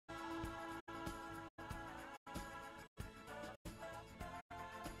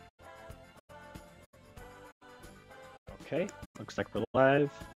Okay, looks like we're live.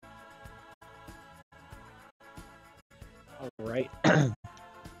 Alright.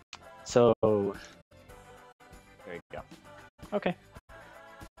 So, there you go. Okay.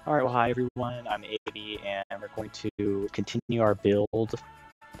 Alright, well, hi everyone, I'm AB, and we're going to continue our build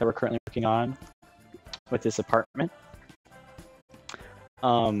that we're currently working on with this apartment.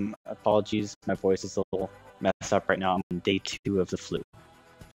 Apologies, my voice is a little messed up right now. I'm on day 2 of the flu.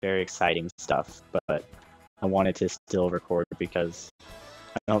 Very exciting stuff, but I wanted to still record because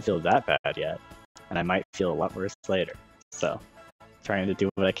I don't feel that bad yet, and I might feel a lot worse later. So, trying to do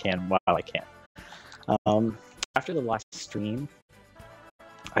what I can while I can. After the last stream,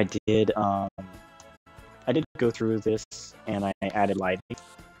 I did go through this and I added lighting.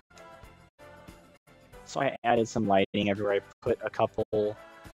 So I added some lighting everywhere. I put a couple.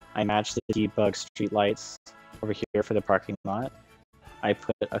 I matched the debug streetlights over here for the parking lot. I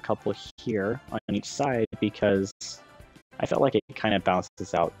put a couple here on each side because I felt like it kind of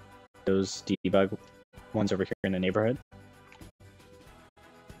balances out those debug ones over here in the neighborhood.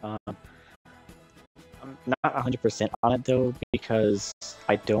 I'm not 100% on it though, because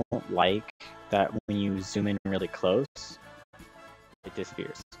I don't like that when you zoom in really close, it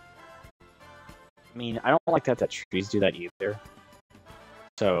disappears. I mean, I don't like that trees do that either.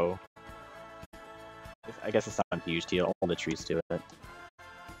 So, I guess it's not a huge deal, all the trees do it.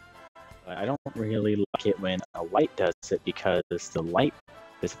 But I don't really like it when a light does it because the light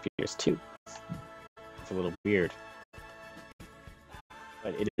disappears too. It's a little weird.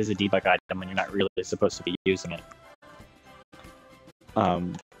 But it is a debug item and you're not really supposed to be using it.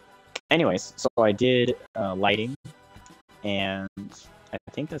 Anyways, so I did lighting, and I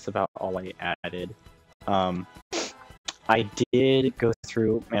think that's about all I added. I did go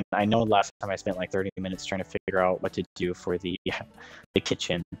through, and I know last time I spent like 30 minutes trying to figure out what to do for the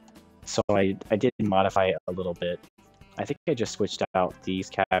kitchen. So I did modify it a little bit. I think I just switched out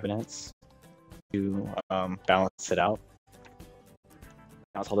these cabinets to balance it out.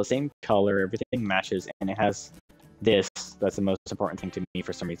 Now it's all the same color, everything matches, and it has this. That's the most important thing to me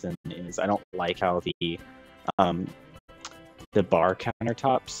for some reason, is I don't like how the bar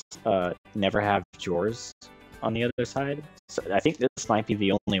countertops never have drawers on the other side. So I think this might be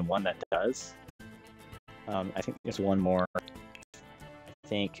the only one that does. I think there's one more. I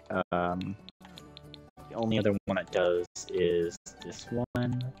think the only other one that does is this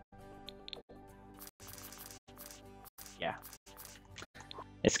one. Yeah.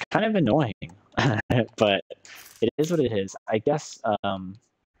 It's kind of annoying, but it is what it is. I guess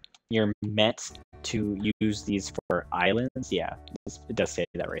you're meant to use these for islands. Yeah, it does say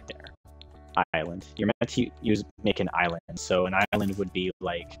that right there. Island. You're meant to make an island. So an island would be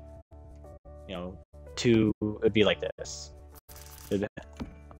like, you know, it would be like this. It would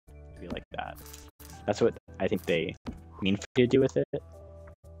be like that. That's what I think they mean for you to do with it.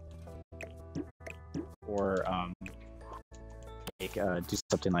 Or do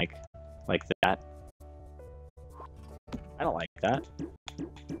something like that. I don't like that.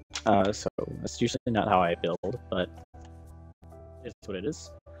 So that's usually not how I build, but it's what it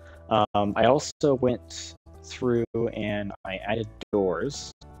is. I also went through and I added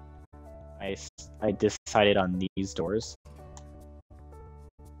doors. I decided on these doors.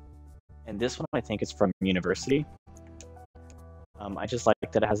 And this one I think is from University. I just like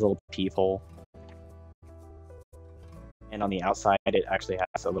that it has a little peephole. And on the outside, it actually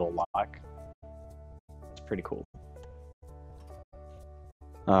has a little lock. It's pretty cool.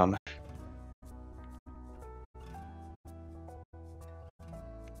 I'm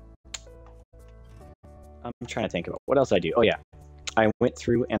trying to think about what else I do. Oh yeah, I went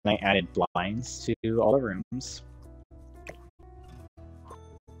through and I added blinds to all the rooms.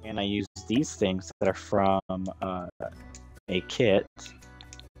 And I used these things that are from a kit.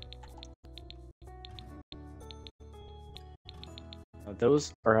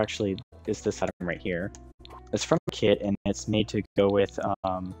 Those are actually, is this item right here. It's from a kit and it's made to go with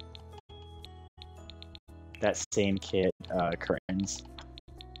that same kit curtains.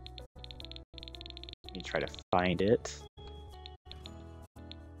 Let me try to find it.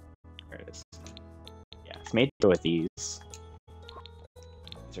 There it is. Yeah, it's made to go with these. These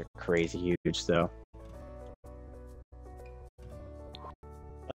are crazy huge though.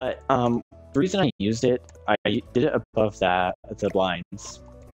 But the reason I used it, I did it above the blinds,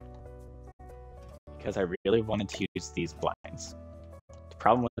 because I really wanted to use these blinds. The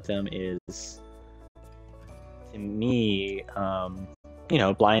problem with them is, to me, you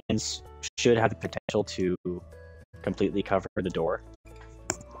know, blinds should have the potential to completely cover the door,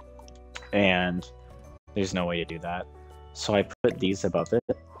 and there's no way to do that. So I put these above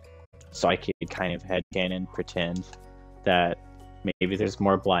it, so I could kind of headcanon pretend that maybe there's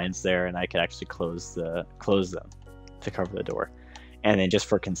more blinds there and I could actually close them to cover the door. And then just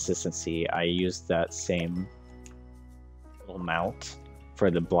for consistency, I used that same little mount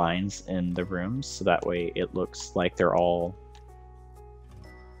for the blinds in the rooms, so that way it looks like they're all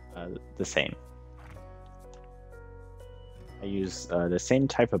the same. I use the same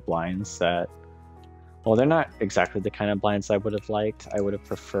type of blinds that, well, they're not exactly the kind of blinds I would have liked. I would have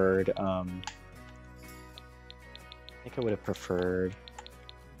preferred, I think I would have preferred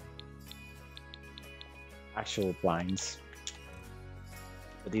actual blinds.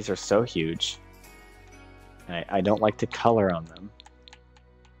 But these are so huge, and I don't like to color on them.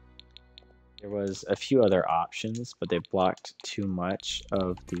 There was a few other options, but they blocked too much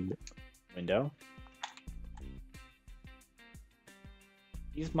of the window.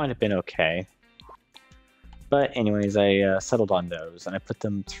 These might have been okay. But anyways, I settled on those, and I put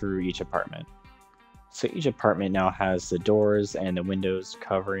them through each apartment. So each apartment now has the doors and the windows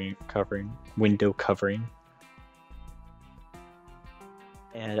window covering.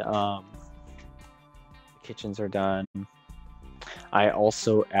 And the kitchens are done. I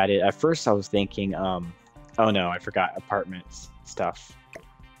also added, at first I was thinking, oh no, I forgot apartments stuff.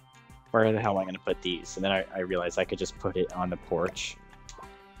 Where the hell am I going to put these? And then I realized I could just put it on the porch.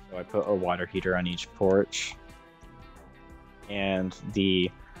 So I put a water heater on each porch. And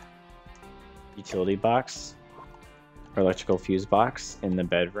the utility box, or electrical fuse box, in the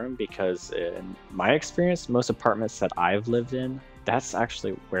bedroom, because in my experience, most apartments that I've lived in, that's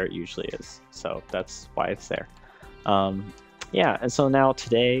actually where it usually is. So that's why it's there. Yeah, and so now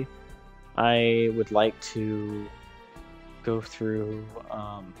today I would like to go through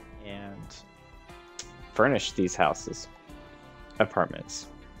and furnish these apartments.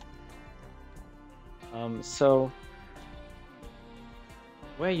 So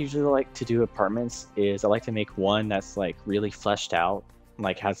the way I usually like to do apartments is I like to make one that's like really fleshed out,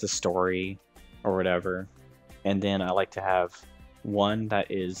 like has a story or whatever, and then I like to have one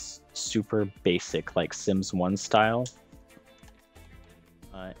that is super basic, like Sims 1 style,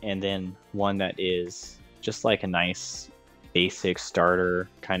 and then one that is just like a nice basic starter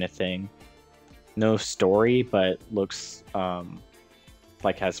kind of thing. No story, but looks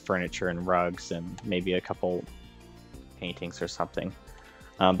like has furniture and rugs and maybe a couple paintings or something.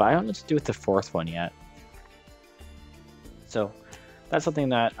 But I don't know what to do with the fourth one yet. So that's something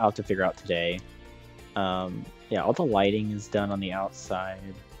that I'll have to figure out today. Yeah, all the lighting is done on the outside.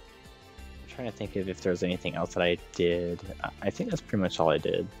 I'm trying to think of if there's anything else that I did. I think that's pretty much all I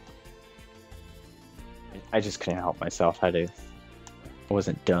did. I just couldn't help myself. I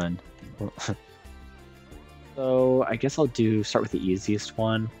wasn't done. So I guess I'll start with the easiest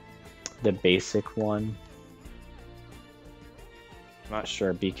one, the basic one. I'm not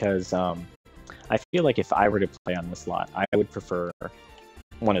sure because I feel like if I were to play on this lot, I would prefer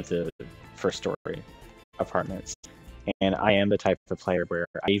one of the first story apartments. And I am the type of player where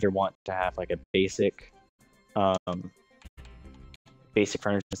I either want to have like a basic furniture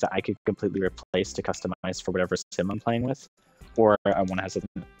that I could completely replace to customize for whatever sim I'm playing with, or I want to have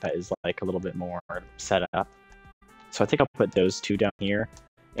something that is like a little bit more set up. So I think I'll put those two down here,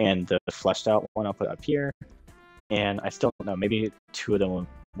 and the fleshed out one I'll put up here. And I still don't know, maybe two of them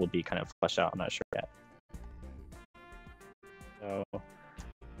will be kind of fleshed out, I'm not sure yet. So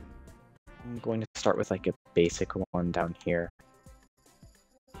I'm going to start with like a basic one down here.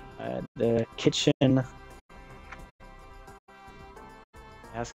 The kitchen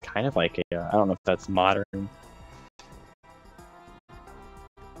has kind of like a, I don't know if that's modern. It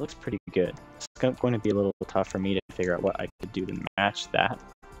looks pretty good. It's going to be a little tough for me to figure out what I could do to match that.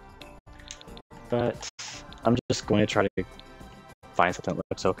 But I'm just going to try to find something that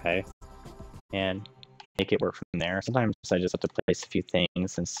looks okay and make it work from there. Sometimes I just have to place a few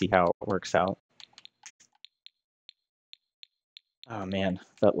things and see how it works out. Oh man,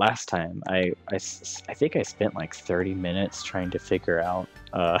 that last time I think I spent like 30 minutes trying to figure out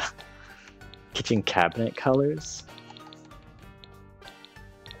kitchen cabinet colors.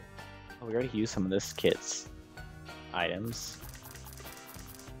 Oh, we already used some of this kit's items.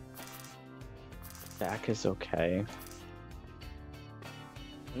 Back is okay.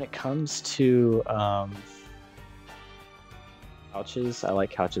 When it comes to couches, I like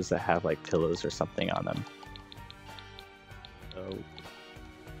couches that have like pillows or something on them. So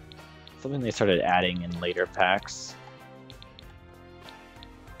something they started adding in later packs.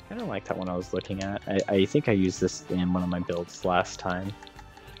 I kind of like that one I was looking at. I think I used this in one of my builds last time.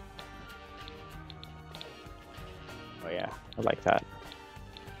 Oh yeah, I like that.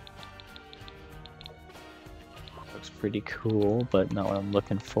 Looks pretty cool, but not what I'm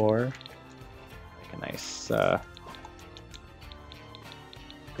looking for. Like a nice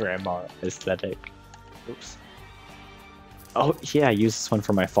grandma aesthetic. Oops. Oh yeah, I used this one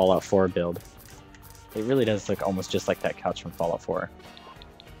for my Fallout 4 build. It really does look almost just like that couch from Fallout 4.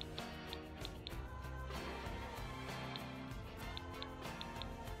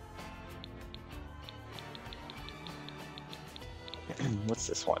 What's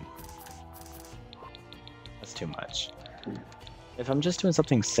this one? That's too much. If I'm just doing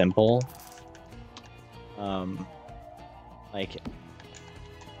something simple, like,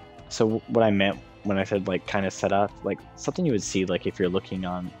 so what I meant when I said like kind of set up, like something you would see like if you're looking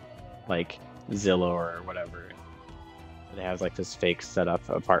on like Zillow or whatever, they have like this fake setup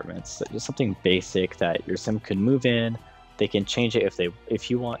apartments, just something basic that your sim could move in. They can change it if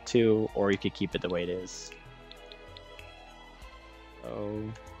you want to, or you could keep it the way it is.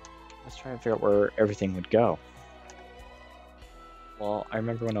 So let's try and figure out where everything would go. Well, I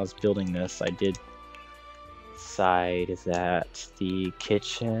remember when I was building this, I did decide that the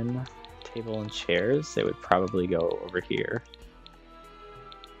kitchen table and chairs, they would probably go over here.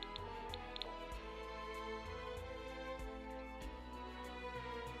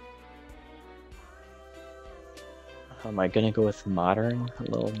 Am I gonna go with modern? A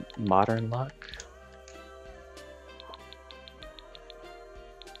little modern look?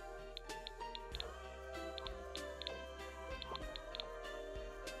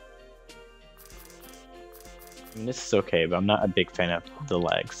 I mean, this is okay, but I'm not a big fan of the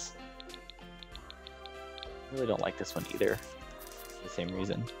legs. I really don't like this one either, for the same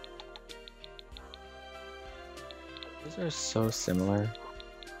reason. These are so similar.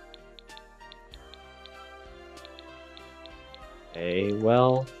 Okay,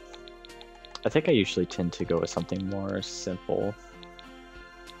 well, I think I usually tend to go with something more simple.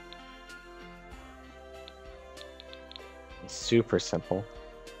 Super simple.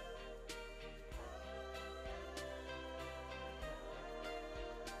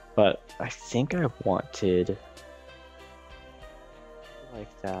 But I think I wanted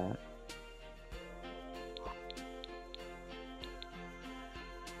like that.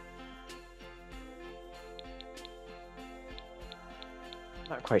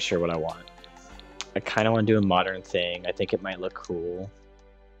 Not quite sure what I want. I kind of want to do a modern thing. I think it might look cool.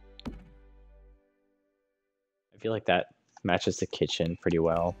 I feel like that matches the kitchen pretty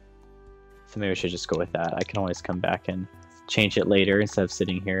well. So maybe I should just go with that. I can always come back and change it later instead of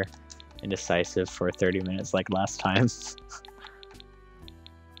sitting here indecisive for 30 minutes like last time.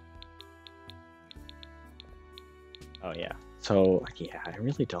 Oh yeah. So yeah, I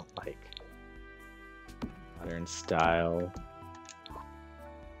really don't like modern style.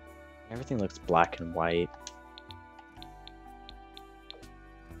 Everything looks black and white.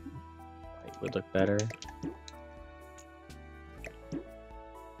 White would look better.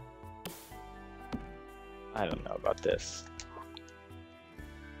 I don't know about this.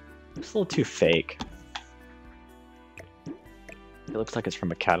 Looks a little too fake. It looks like it's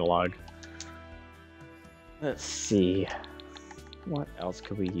from a catalog. Let's see. What else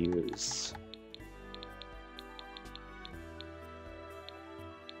could we use?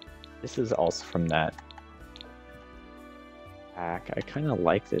 This is also from that pack. I kind of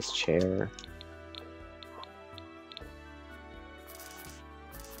like this chair.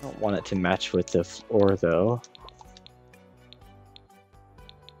 I don't want it to match with the floor though.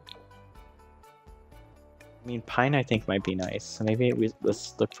 I mean, pine I think might be nice. So maybe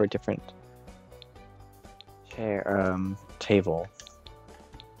let's look for a different chair, table.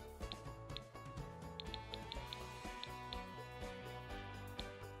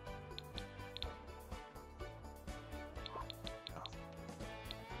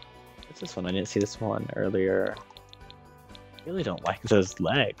 What's this one? I didn't see this one earlier. I really don't like those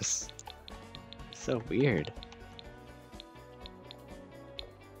legs. It's so weird.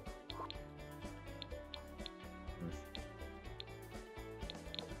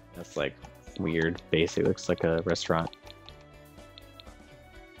 That's like weird, basic, looks like a restaurant.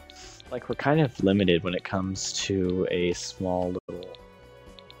 Like we're kind of limited when it comes to a small little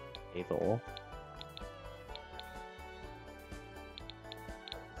table.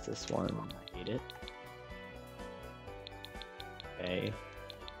 What's this one? I hate it. Okay.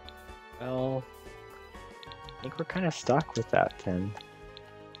 Well, I think we're kind of stuck with that then.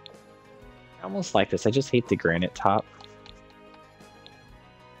 I almost like this, I just hate the granite top.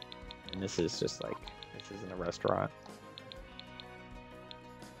 And this is just like, this isn't a restaurant.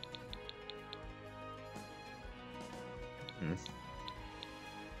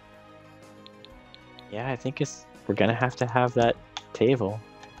 Yeah, I think we're gonna have to have that table.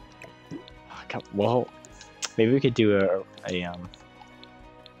 Well, maybe we could do a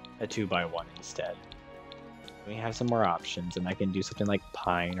 2x1 instead. We have some more options, and I can do something like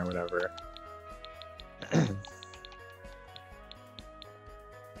pine or whatever.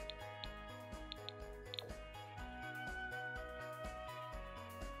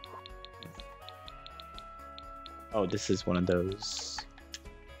 Oh, this is one of those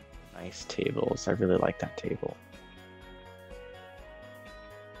nice tables. I really like that table.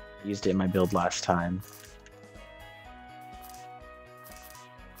 Used it in my build last time.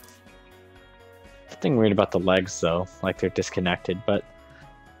 Something weird about the legs though, like they're disconnected, but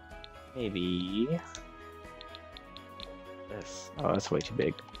maybe this. Oh, that's way too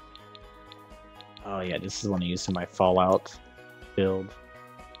big. Oh yeah, this is one I used in my Fallout build.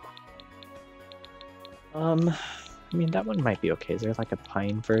 I mean that one might be okay. Is there like a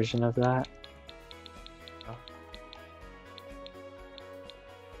pine version of that? Oh.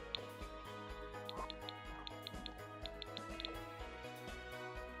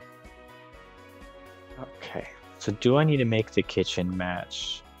 Okay, so do I need to make the kitchen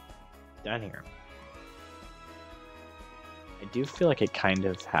match down here? I do feel like it kind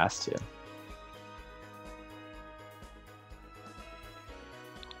of has to.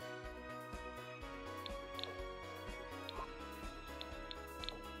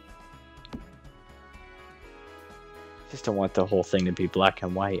 Just don't want the whole thing to be black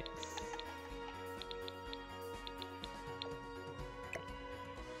and white.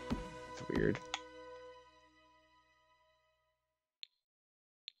 It's weird.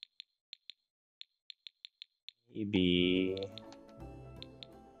 Maybe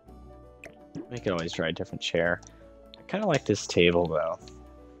we could always try a different chair. I kind of like this table though.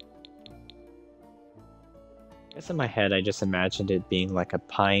 I guess in my head I just imagined it being like a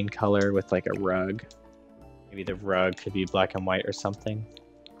pine color with like a rug. Maybe the rug could be black and white or something.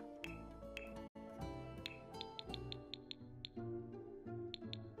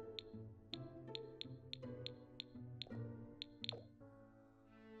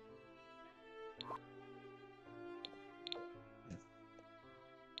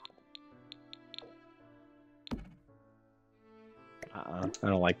 I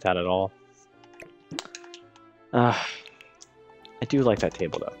don't like that at all. I do like that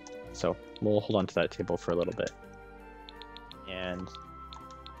table though, so we'll hold on to that table for a little bit. And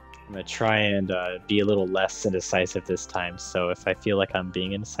I'm gonna try and be a little less indecisive this time, so if I feel like I'm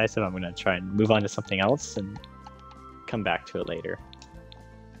being indecisive, I'm gonna try and move on to something else and come back to it later.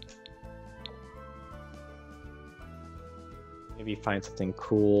 Maybe find something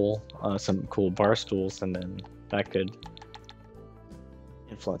cool, some cool bar stools, and then that could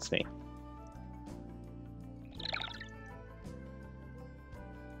influence me.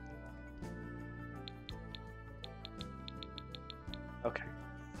 Okay.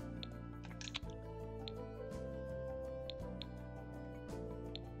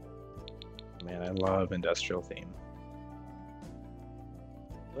 Man, I love industrial theme.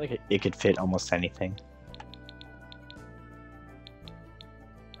 I feel like it could fit almost anything.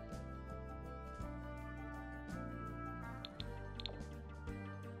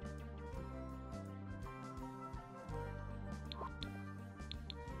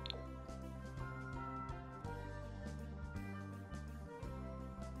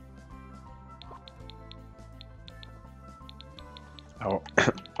 Oh,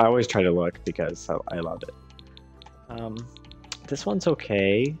 I always try to look because I love it. This one's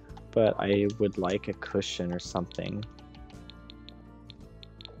okay, but I would like a cushion or something.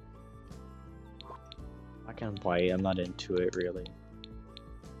 Black and white, I'm not into it really.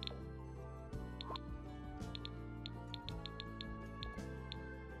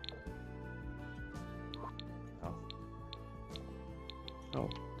 Oh. Oh,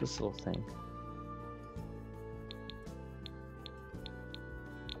 this little thing.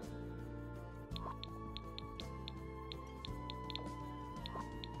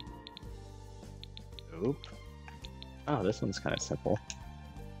 Oop. Oh, this one's kind of simple.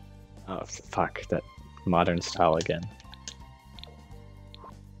 Oh, fuck, that modern style again.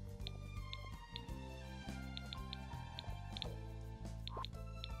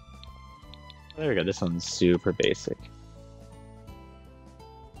 There we go, this one's super basic.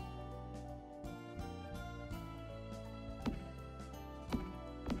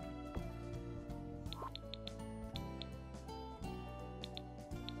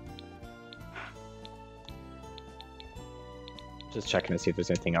 Just checking to see if there's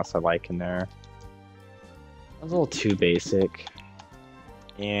anything else I like in there. A little too basic.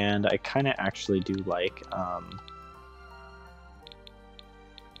 And I kind of actually do like,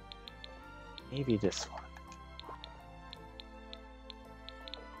 maybe this one.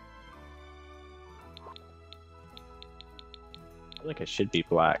 I feel like it should be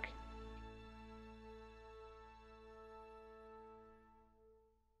black.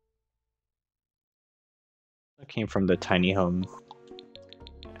 came from the tiny home.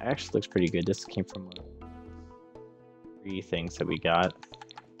 It actually looks pretty good. This came from 3 things that we got.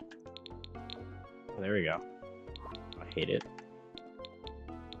 Oh, there we go. I hate it.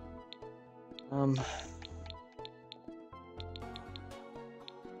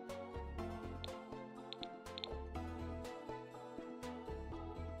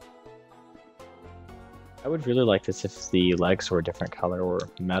 I would really like this if the legs were a different color or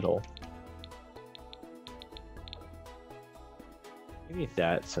metal. Maybe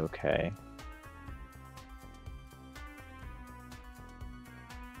that's okay.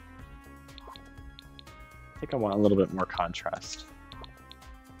 I think I want a little bit more contrast.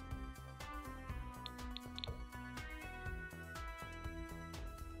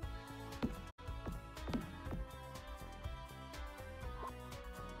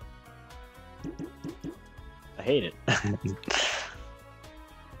 I hate it.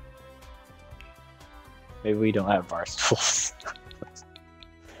 Maybe we don't have bar stools.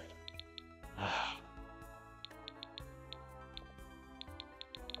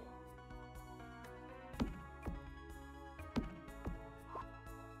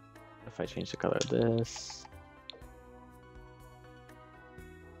 If I change the color of this.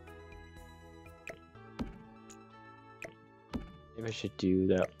 Maybe I should do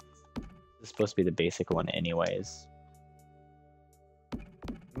that. This is supposed to be the basic one anyways.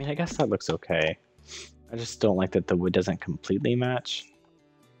 I mean, I guess that looks okay. I just don't like that the wood doesn't completely match.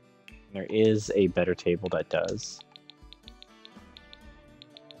 There is a better table that does.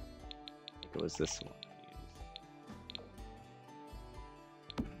 I think it was this one.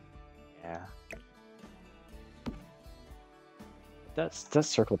 Yeah. That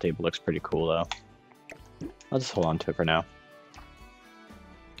circle table looks pretty cool though. I'll just hold on to it for now.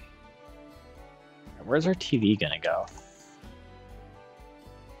 Where's our TV gonna go?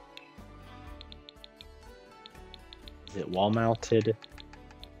 Is it wall mounted?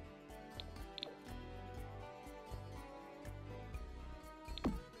 I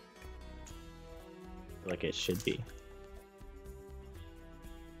feel like it should be.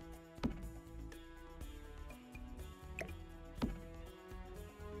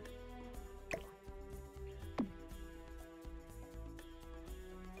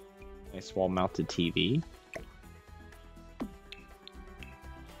 Nice wall mounted TV.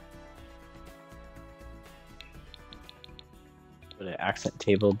 Put an accent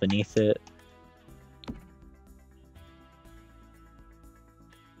table beneath it.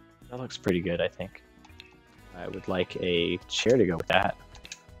 That looks pretty good, I think. I would like a chair to go with that.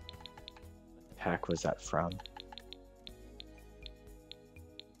 What pack was that from?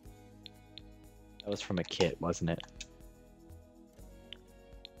 That was from a kit, wasn't it?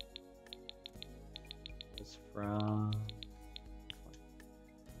 It was from...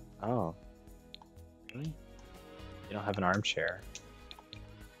 Oh. Really? You don't have an armchair.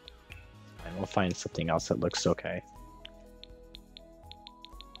 Fine, we'll find something else that looks okay.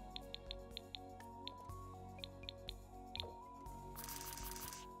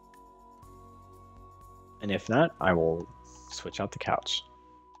 And if not, I will switch out the couch.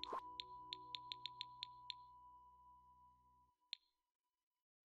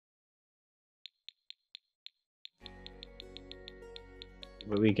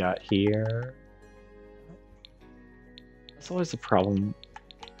 What we got here? That's always the problem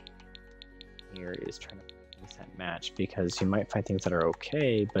here, is trying to find things that match, because you might find things that are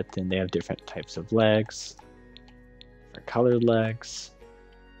okay, but then they have different types of legs, different colored legs.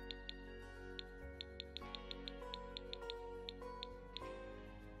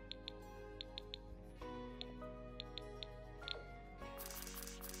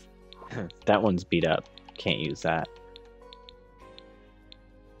 That one's beat up. Can't use that.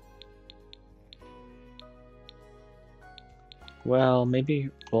 Well, maybe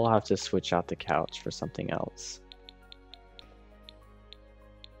we'll have to switch out the couch for something else.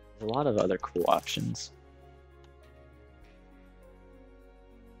 There's a lot of other cool options.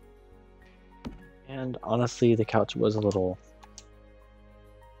 And honestly, the couch was a little...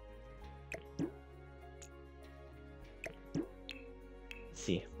 Let's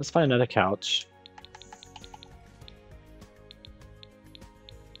see. Let's find another couch.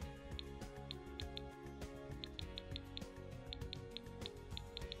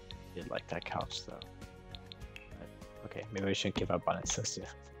 Did like that couch though. But, okay, maybe we shouldn't give up on it so soon.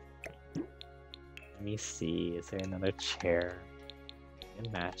 Let me see. Is there another chair? I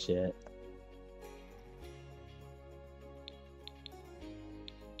can match it.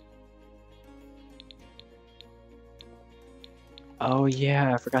 Oh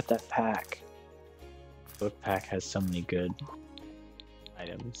yeah, I forgot that pack. Book pack has so many good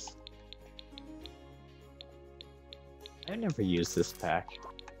items. I never used this pack.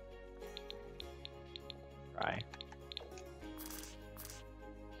 Try.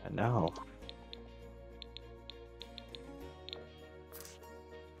 No.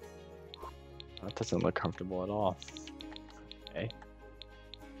 That doesn't look comfortable at all. Okay.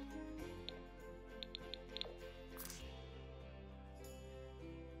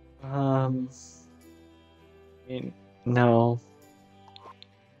 I mean, no.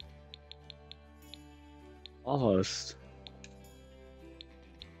 Almost.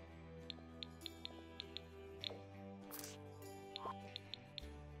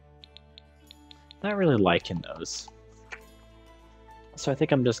 Not really liking those. So I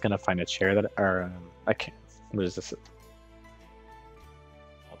think I'm just gonna find a chair that, or I can't. What is this?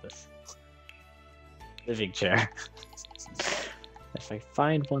 All this living chair. If I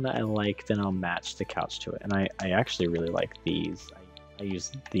find one that I like, then I'll match the couch to it. And I actually really like these. I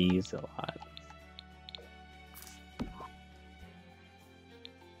use these a lot.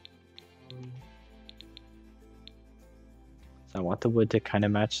 So I want the wood to kind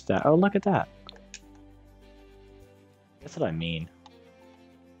of match that. Oh, look at that. That's what I mean.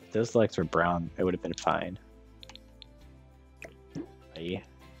 If those legs were brown, it would have been fine. Aye.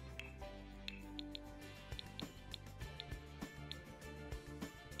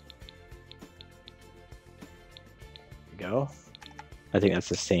 Go. I think that's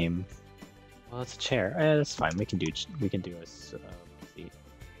the same. Well, it's a chair. That's fine. We can do a seat.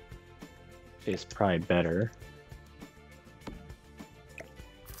 It's probably better.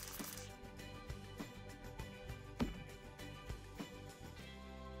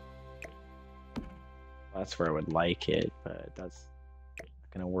 That's where I would like it, but that's not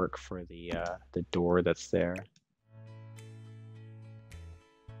gonna work for the door that's there.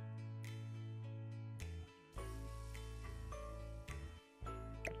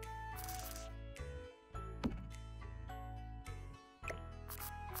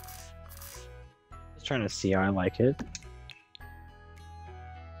 Just trying to see how I like it.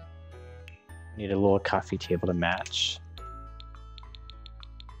 Need a little coffee table to match.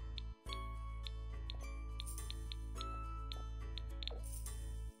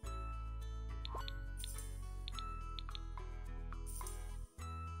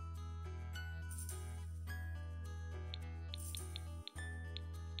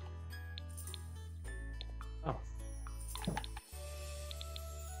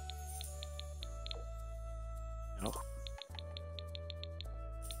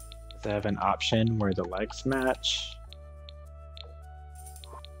 Does it have an option where the legs match?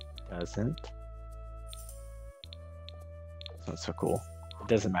 Doesn't. That's not so cool. It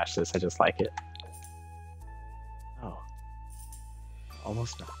doesn't match this, I just like it. Oh.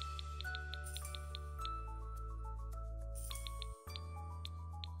 Almost not.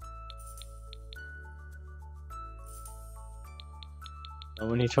 So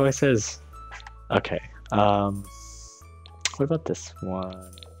many choices. Okay. What about this one?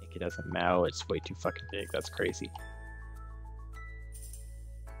 I think it doesn't matter. It's way too fucking big. That's crazy.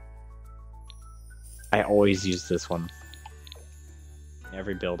 I always use this one in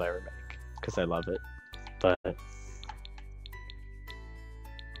every build I ever make because I love it. But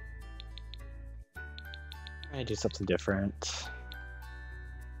I do something different.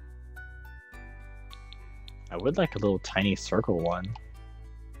 I would like a little tiny circle one.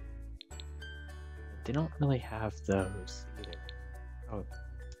 They don't really have those either. Oh,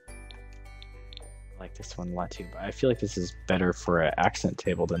 I like this one a lot too, but I feel like this is better for an accent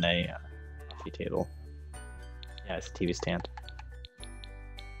table than a coffee table. Yeah, it's a TV stand.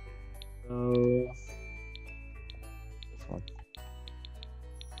 So, this one.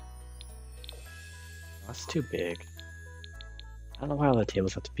 That's too big. I don't know why all the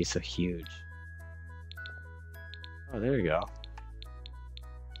tables have to be so huge. Oh, there you go.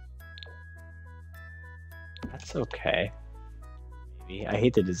 That's okay. Maybe. I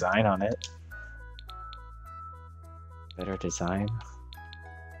hate the design on it. Better design.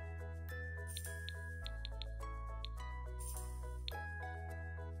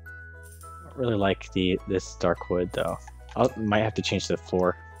 I don't really like this dark wood though. I might have to change the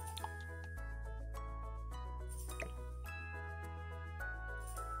floor.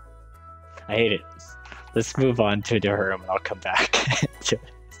 I hate it. Let's move on to the room and I'll come back to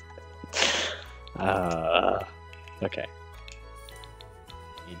it. Okay.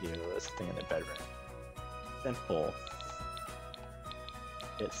 You do something in the bedroom. Simple.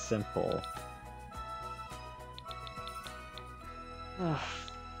 It's simple.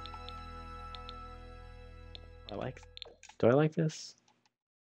 Do I like this?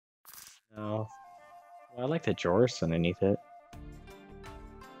 No. Well, I like the drawers underneath it.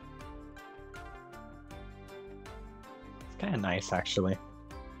 kind of nice, actually.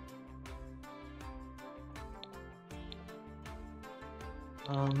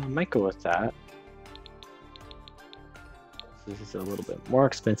 I might go with that. This is a little bit more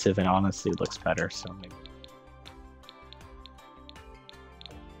expensive and honestly looks better, so maybe.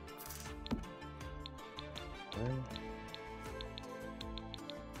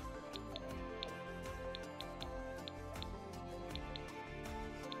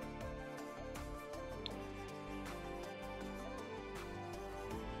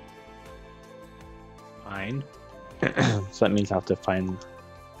 Fine. So that means I have to find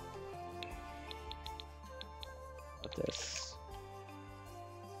this.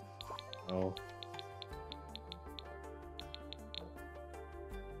 Oh.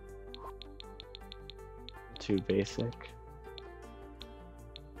 Too basic.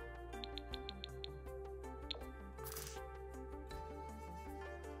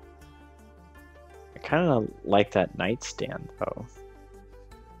 I kind of like that nightstand though.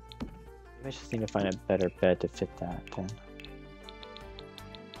 Maybe I just need to find a better bed to fit that then.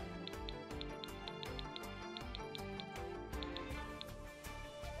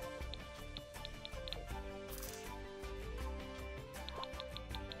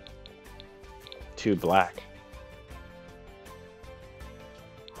 Too black.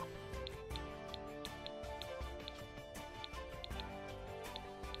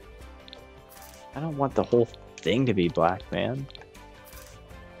 I don't want the whole thing to be black, man.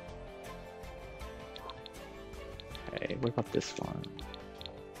 Okay, what about this one?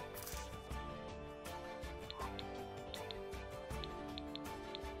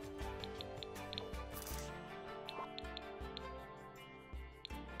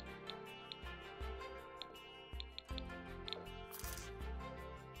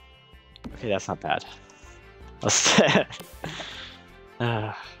 Okay, that's not bad.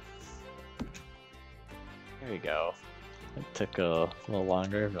 There we go. It took a little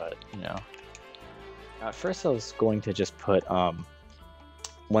longer, but you know. At first I was going to just put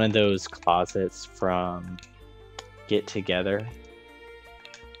one of those closets from Get Together.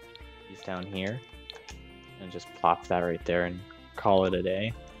 He's down here. And just plop that right there and call it a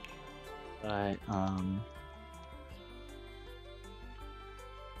day. But I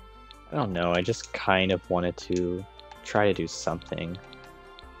don't know, I just kind of wanted to try to do something.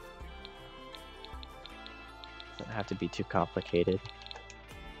 Doesn't have to be too complicated.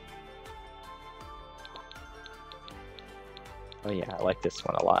 Oh yeah, I like this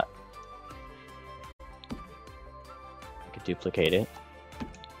one a lot. I could duplicate it.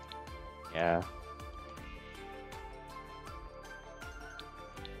 Yeah.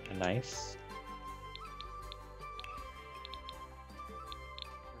 Nice.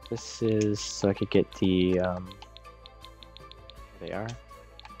 This is so I could get the there they are.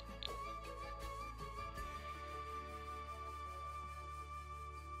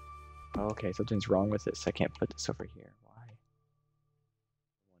 Oh, okay, something's wrong with this. I can't put this over here. Why? I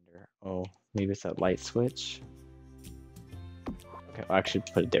wonder. Oh, maybe it's that light switch. Okay, I'll actually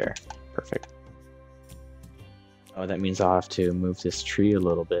put it there. Perfect. Oh, that means I'll have to move this tree a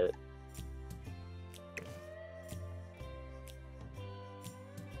little bit.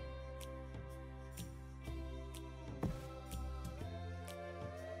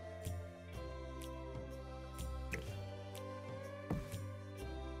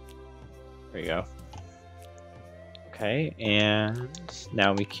 There you go. Okay, and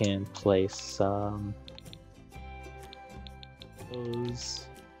now we can place some those.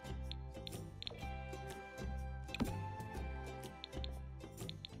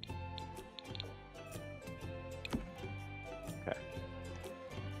 Okay.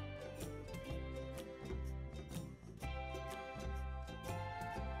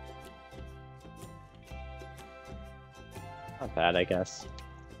 Not bad, I guess.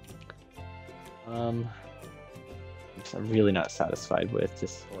 I'm really not satisfied with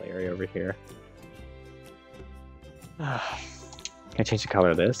this whole area over here. Can I change the color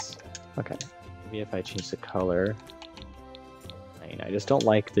of this? Okay. Maybe if I change the color. I just don't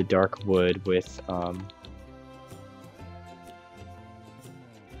like the dark wood with and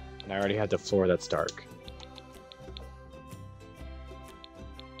I already have the floor that's dark.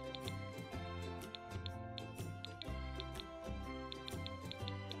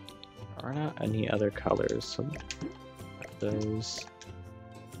 There are not any other colors, so those.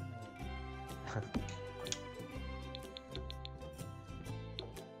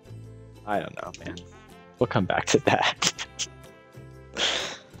 I don't know, man. We'll come back to that.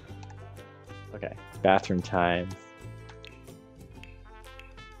 Okay, bathroom time.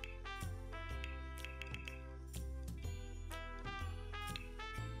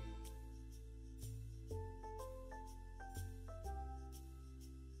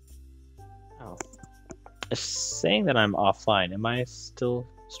 It's saying that I'm offline. Am I still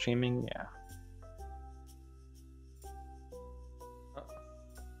streaming? Yeah.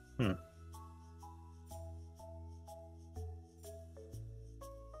 Hmm.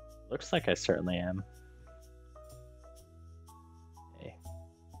 Looks like I certainly am. Hey.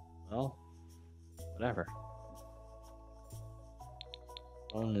 Well, whatever.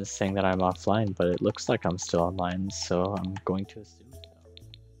 Phone is saying that I'm offline, but it looks like I'm still online, so I'm going to assume so.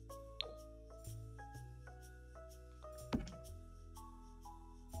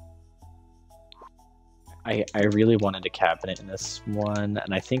 I really wanted a cabinet in this one,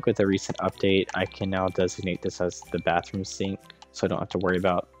 and I think with the recent update, I can now designate this as the bathroom sink, so I don't have to worry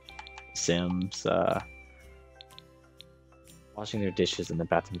about Sims washing their dishes in the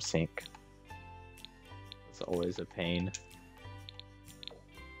bathroom sink. It's always a pain.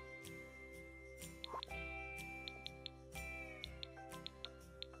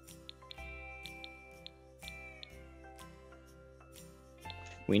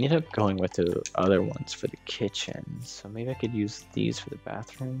 We ended up going with the other ones for the kitchen, so maybe I could use these for the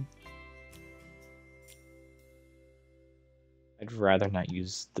bathroom. I'd rather not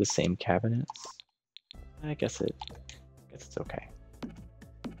use the same cabinets. I guess it's okay.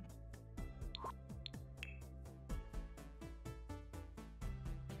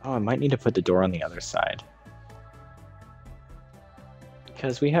 Oh, I might need to put the door on the other side.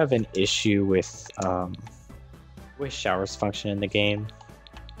 Because we have an issue with the way showers function in the game.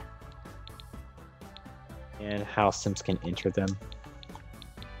 And how Sims can enter them.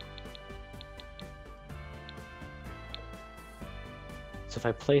 So if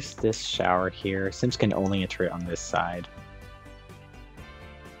I place this shower here, Sims can only enter it on this side.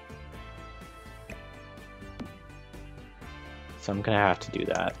 So I'm gonna have to do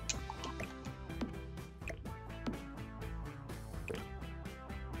that.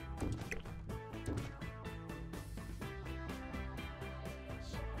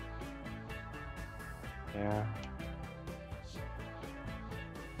 Yeah.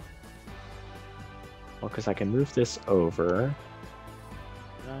 Well, because I can move this over.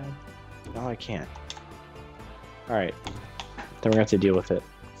 No, I can't. Alright. Then we're gonna have to deal with it.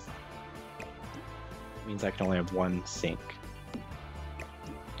 It means I can only have one sink.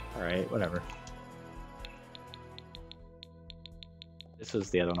 Alright, whatever. This was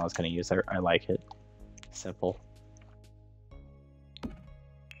the other one I was gonna use. I like it. Simple.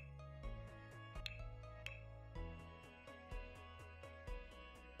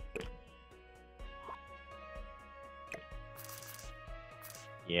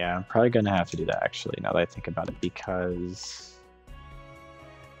 Yeah, I'm probably gonna have to do that actually, now that I think about it, because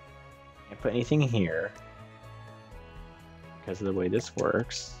I can't put anything here because of the way this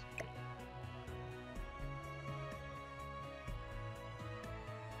works.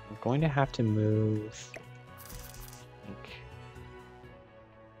 I'm going to have to move. I think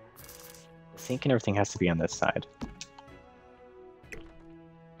the sink and everything has to be on this side.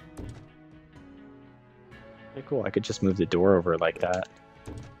 Okay, cool. I could just move the door over like that.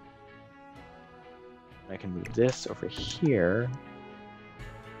 I can move this over here.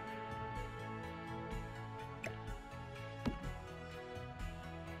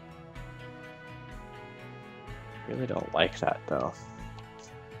 Really don't like that though.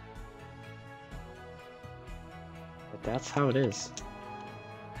 But that's how it is.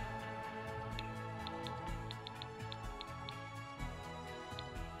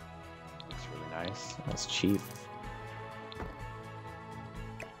 Looks really nice. That's cheap.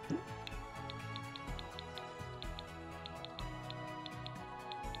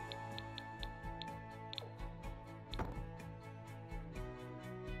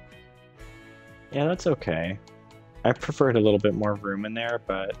 Yeah, that's okay. I preferred a little bit more room in there,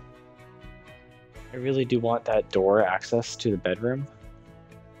 but I really do want that door access to the bedroom.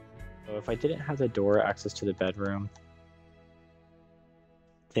 So if I didn't have the door access to the bedroom,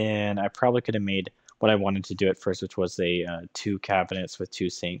 then I probably could have made what I wanted to do at first, which was a 2 cabinets with 2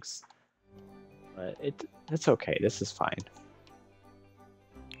 sinks. But it's okay. This is fine.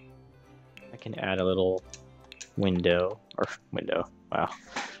 I can add a little window. Wow,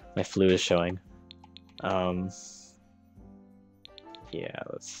 my flu is showing. Yeah,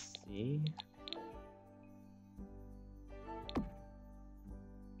 let's see.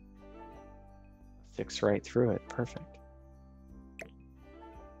 Fix right through it. Perfect.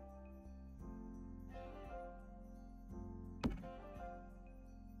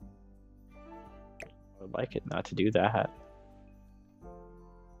 I would like it not to do that.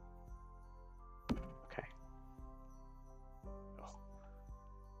 Okay. Oh.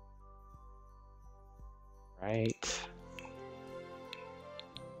 Right.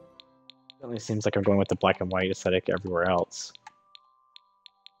 Certainly seems like I'm going with the black and white aesthetic everywhere else.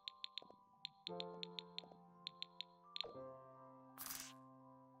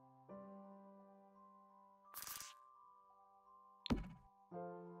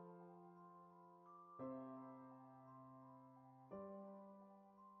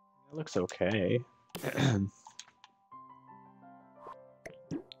 It looks okay.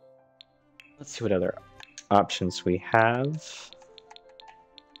 Let's see what other options we have.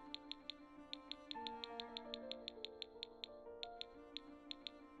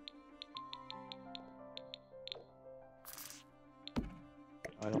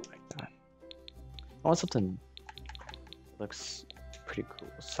 I don't like that. I want something that looks pretty cool,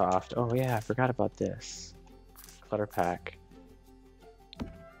 soft. Oh yeah, I forgot about this. Clutter pack.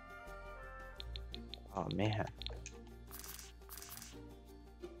 Oh man.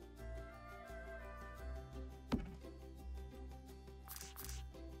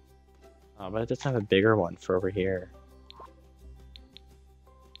 Oh, but it doesn't have a bigger one for over here.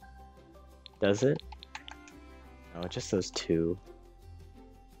 Does it? No, just those two.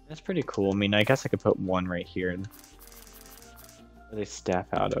 That's pretty cool. I mean, I guess I could put one right here. Where they step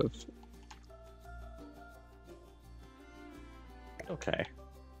out of. Okay.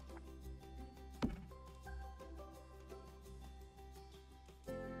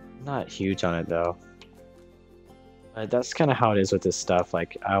 Not huge on it though. That's kind of how it is with this stuff.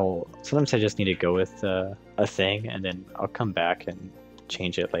 Like, sometimes I just need to go with a thing, and then I'll come back and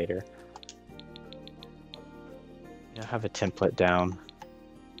change it later. I have a template down.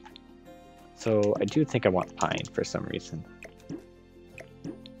 So I do think I want pine for some reason.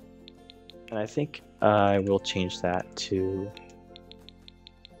 And I think I will change that to...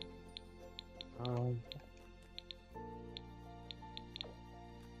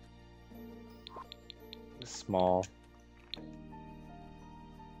 small.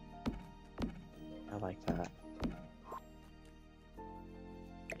 I like that.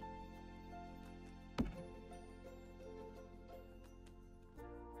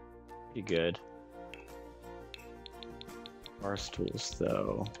 Pretty good. Bar stools,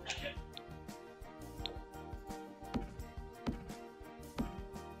 though.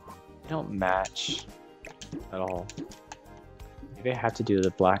 They don't match at all. Maybe I have to do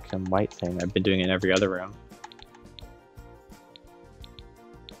the black and white thing. I've been doing it in every other room.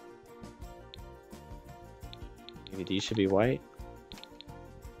 Maybe these should be white.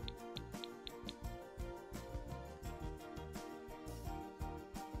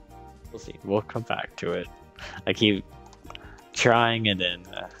 We'll see. We'll come back to it. I keep trying and then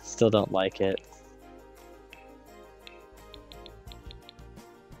still don't like it.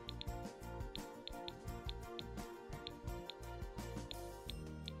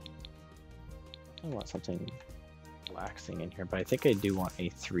 I want something relaxing in here, but I think I do want a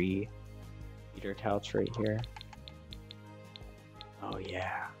 3-seater couch right here. Oh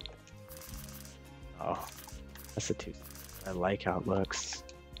yeah. Oh, that's a 2. I like how it looks.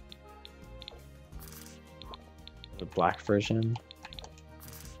 The black version.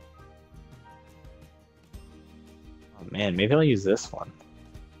 Oh man, maybe I'll use this one.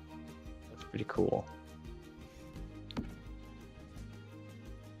 That's pretty cool.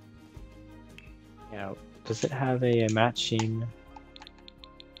 Yeah, does it have a matching?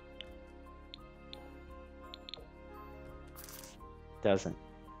 Doesn't.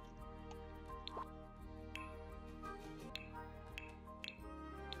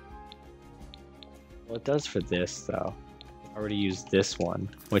 Well, it does for this, though. I already used this one,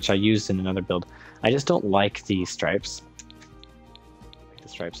 which I used in another build. I just don't like the stripes. I don't like the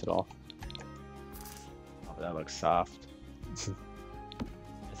stripes at all. Oh, that looks soft. It's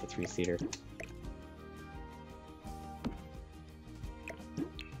a 3-seater.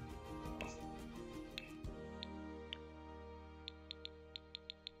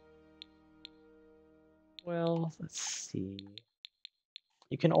 Well, let's see.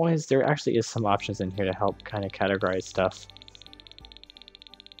 You can always, there actually is some options in here to help kind of categorize stuff.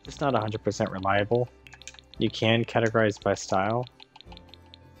 It's not 100% reliable. You can categorize by style.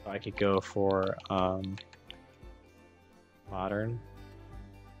 So I could go for modern.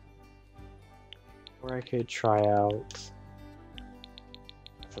 Or I could try out,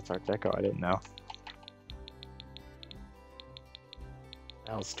 that's Art Deco, I didn't know.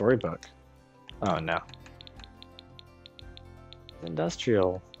 Oh, storybook. Oh no.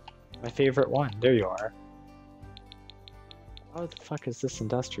 Industrial. My favorite one. There you are. How the fuck is this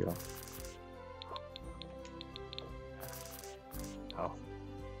industrial? Oh.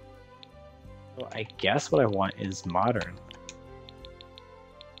 Well, I guess what I want is modern.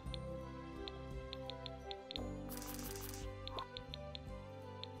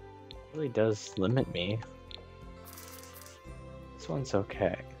 really does limit me. This one's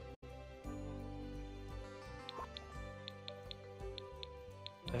okay.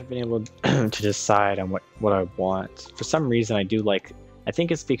 I haven't been able to decide on what I want. For some reason, I do like. I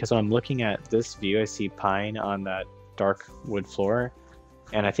think it's because when I'm looking at this view, I see pine on that dark wood floor,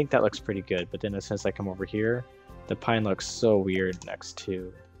 and I think that looks pretty good. But then as soon as I come over here, the pine looks so weird next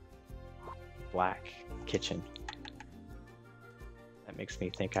to black kitchen. That makes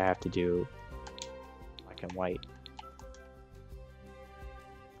me think I have to do black and white.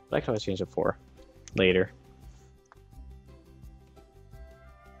 But I can always change it for later.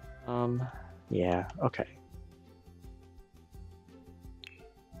 Yeah, okay.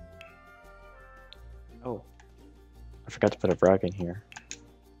 Oh, I forgot to put a rug in here.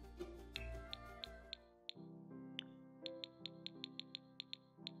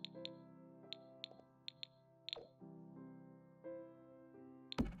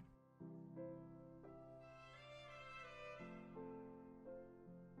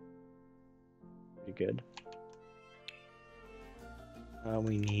 Pretty good.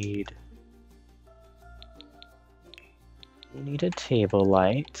 We need a table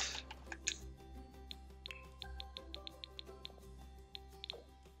light.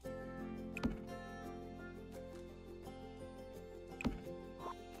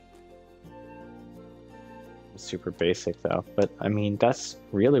 Super basic though, but I mean that's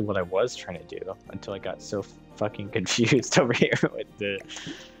really what I was trying to do until I got so fucking confused over here with the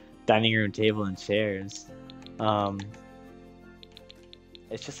dining room table and chairs.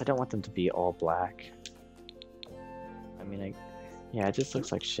 It's just I don't want them to be all black. I mean, yeah, it just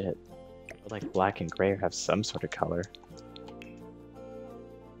looks like shit. But like black and gray have some sort of color.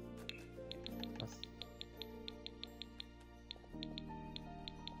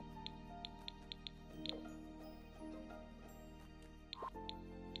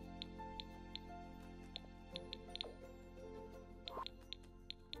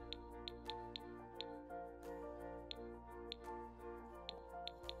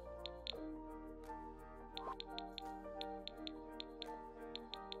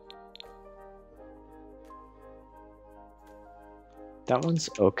 That one's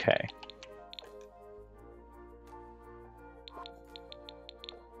okay.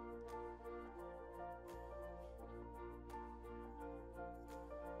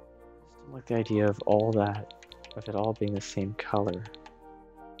 Still like the idea of all that, of it all being the same color.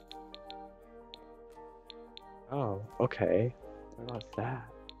 Oh, okay. What about that?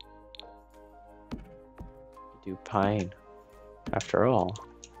 Do pine, after all.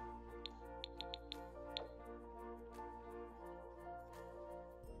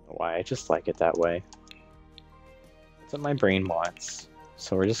 Why, I just like it that way. That's what my brain wants,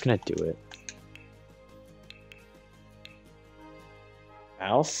 so we're just gonna do it.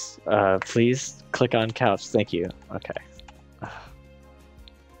 Mouse, please click on couch, thank you. Okay.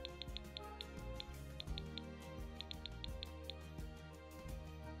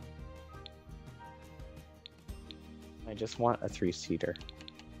 I just want a 3-seater.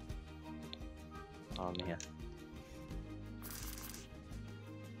 Oh man.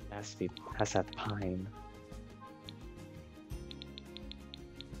 Has that pine.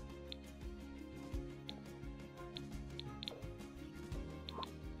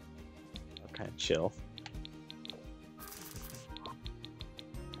 Okay, chill.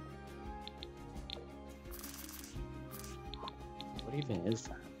 What even is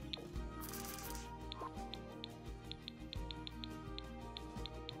that?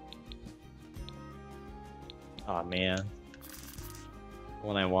 Aw, man.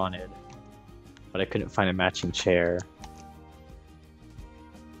 One I wanted, but I couldn't find a matching chair.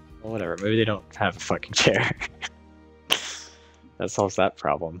 Well, whatever, maybe they don't have a fucking chair. That solves that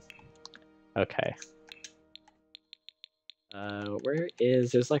problem. Okay.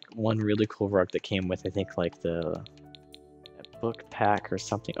 There's like one really cool rug that came with, I think, like the book pack or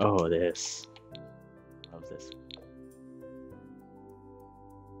something. Oh, this. Love this.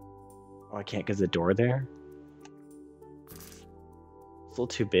 Oh, I can't get the door there? It's a little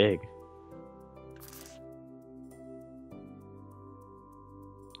too big.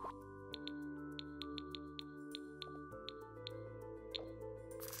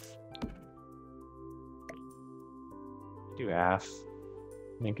 Do half.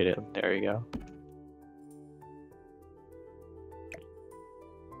 Make it. There you go.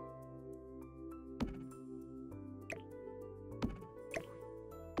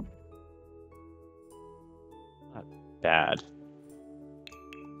 Not bad.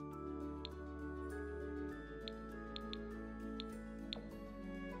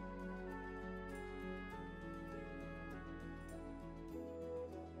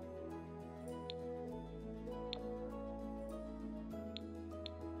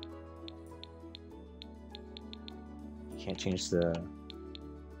 Can't change the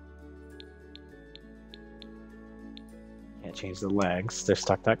legs. They're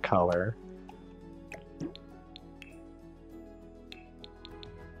stuck that color.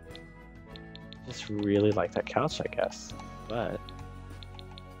 Just really like that couch, I guess, but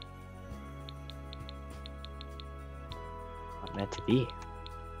not meant to be.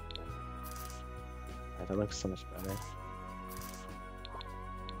 Yeah, that looks so much better.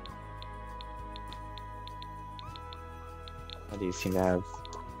 How do you seem to have?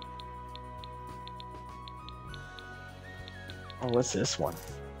 Oh, what's this one?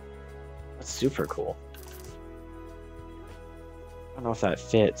 That's super cool. I don't know if that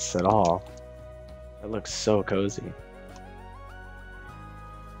fits at all. It looks so cozy.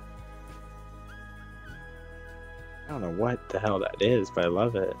 I don't know what the hell that is, but I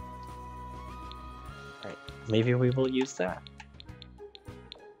love it. Alright, maybe we will use that.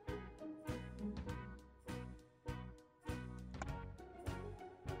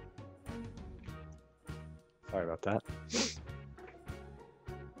 Sorry about that.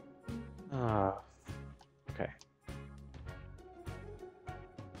 Okay.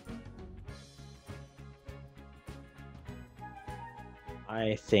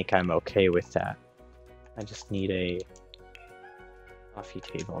 I think I'm okay with that. I just need a coffee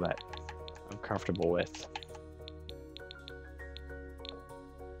table that I'm comfortable with.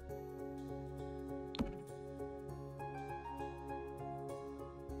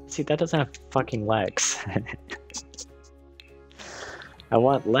 See, that doesn't have fucking legs. I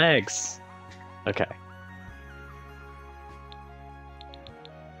want legs. Okay.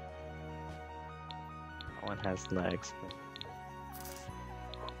 That one has legs. But...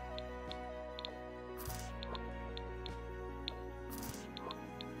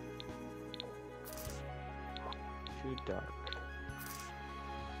 too dark.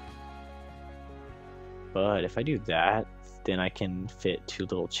 But if I do that, then I can fit two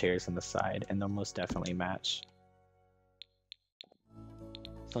little chairs on the side, and they'll most definitely match.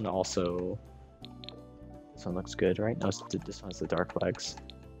 This one also... this one looks good, right? No, this one has the dark legs.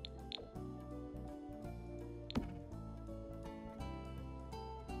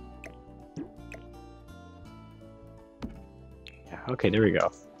 Yeah, okay, there we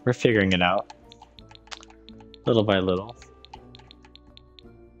go. We're figuring it out. Little by little.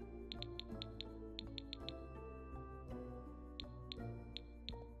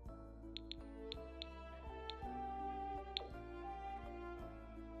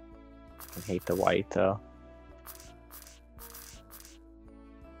 I hate the white though.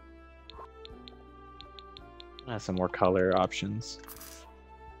 I have some more color options.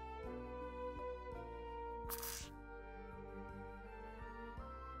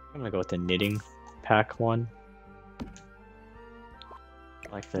 I'm gonna go with the knitting pack one.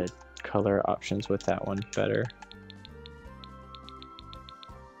 I like the color options with that one better.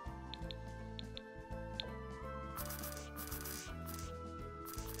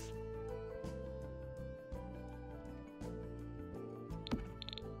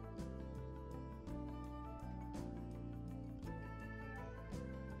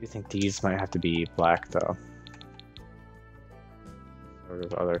 I think these might have to be black though. Sort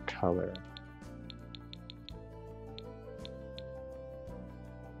of other color.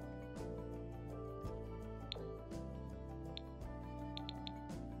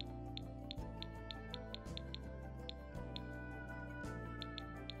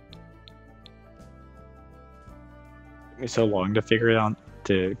 Took me so long to figure it out,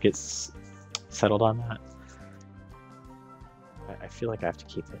 to get settled on that. I feel like I have to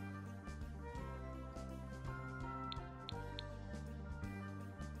keep it.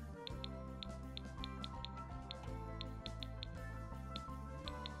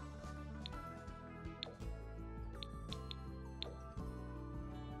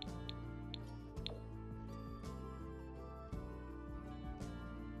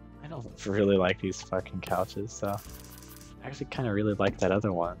 I don't really like these fucking couches, so I actually kind of really like that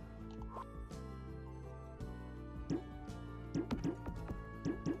other one.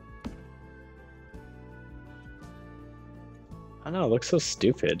 I don't know, it looks so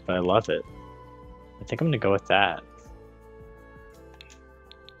stupid, but I love it. I think I'm gonna go with that.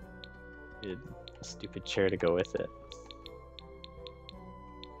 Need a stupid chair to go with it.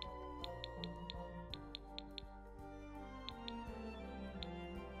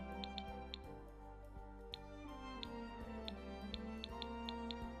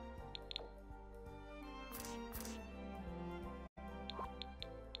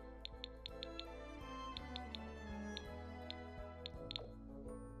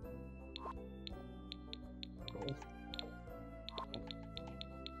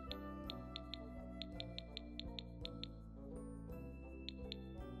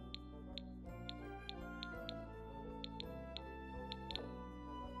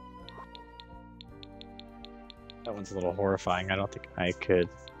 That one's a little horrifying. I don't think I could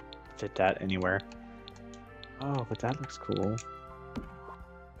fit that anywhere. Oh, but that looks cool.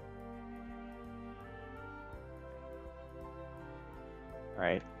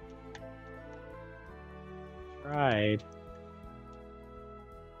 Alright. Tried.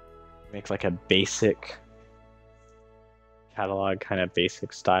 Make like a basic catalog, kind of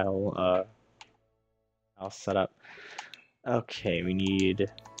basic style house setup. Okay, we need...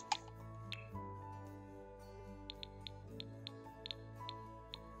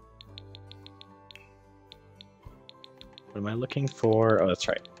 What am I looking for? Oh, that's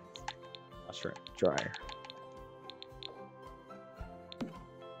right. Washer dryer.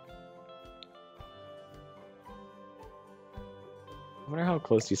 I wonder how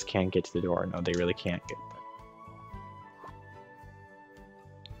close these can get to the door. No, they really can't get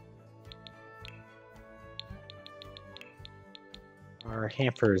there. Our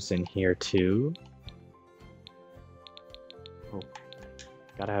hamper's in here too. Oh,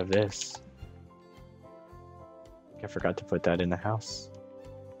 gotta have this. I forgot to put that in the house.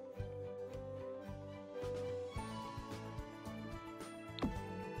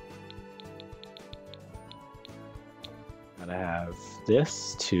 Gotta have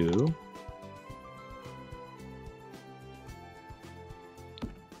this too.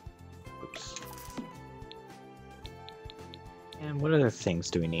 Oops. And what other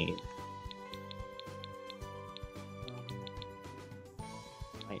things do we need?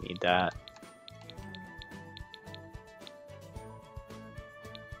 Might need that.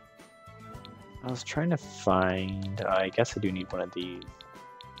 I was trying to find, I guess I do need one of these.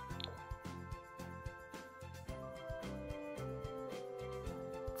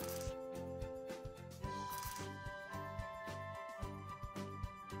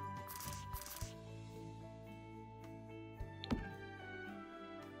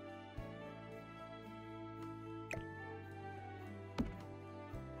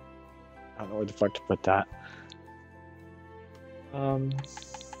 I don't know where the fuck to put that.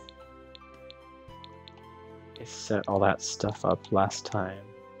 I set all that stuff up last time.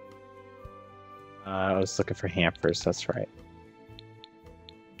 I was looking for hampers, that's right.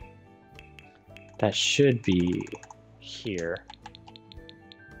 That should be here.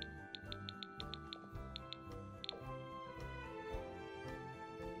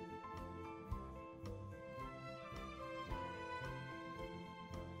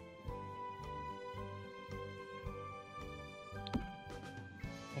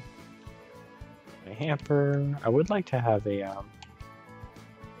 Hamper. I would like to have a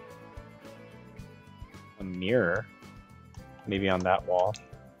mirror, maybe on that wall.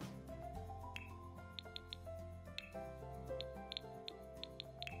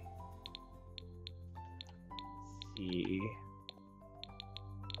 Let's see.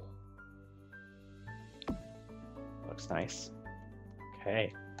 Looks nice.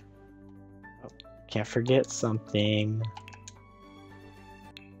 Okay. Oh, can't forget something.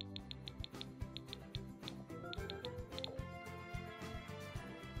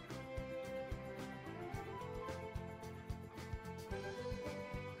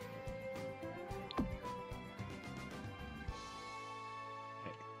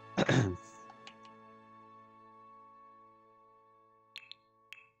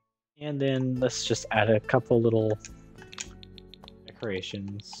 And then let's just add a couple little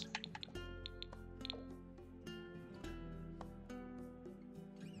decorations.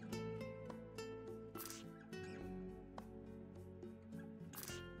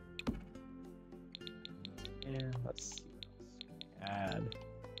 And let's see, add.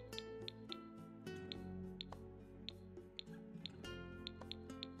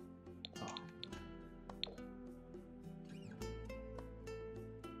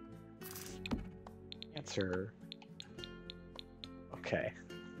 Answer. Okay.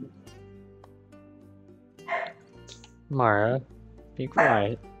 Mara, be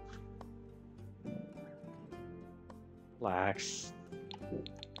quiet. Relax.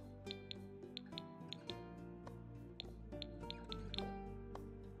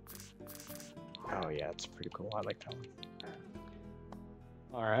 Oh yeah, it's pretty cool. I like that one.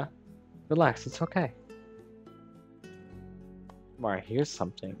 Mara, relax. It's okay. Mara, here's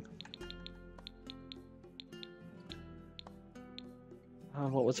something.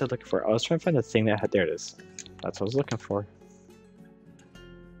 What was I looking for? I was trying to find the thing that had. There it is. That's what I was looking for.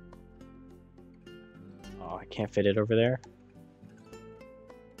 Oh, I can't fit it over there.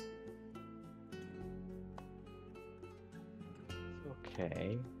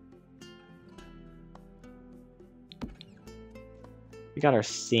 Okay. We got our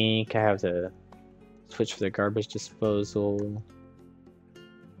sink. I have the switch for the garbage disposal.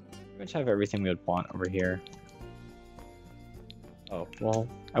 Pretty much have everything we would want over here. Oh, well,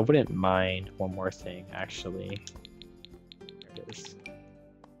 I wouldn't mind one more thing, actually. There it is.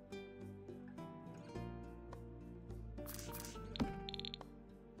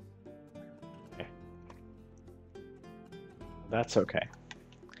 Okay. That's okay.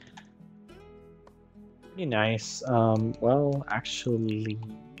 Pretty nice. Well, actually,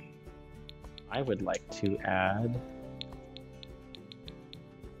 I would like to add...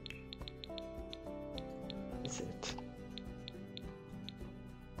 What is it?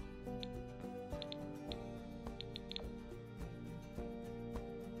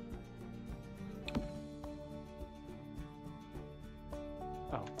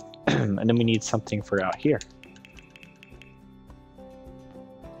 Oh, and then we need something for out here.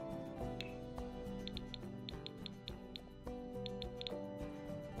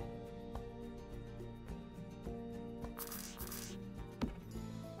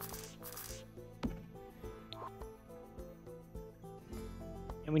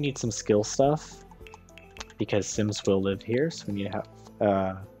 And we need some skill stuff because Sims will live here, so we need to have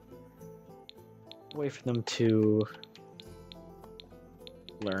a way for them to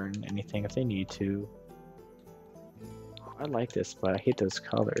learn anything if they need to. I like this, but I hate those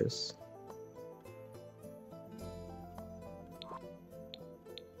colors.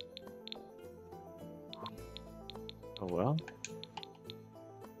 Oh well.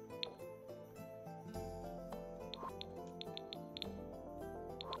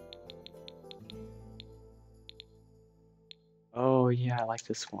 Oh yeah, I like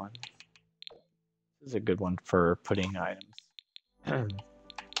this one. This is a good one for putting items.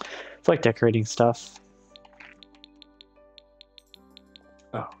 It's like decorating stuff.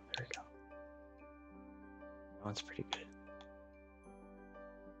 Oh, there we go. That one's pretty good.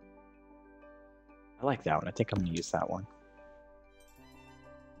 I like that one. I think I'm gonna use that one.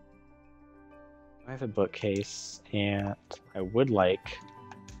 I have a bookcase, and I would like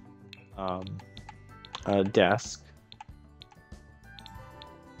a desk.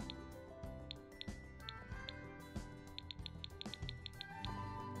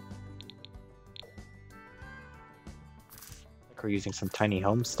 Like we're using some tiny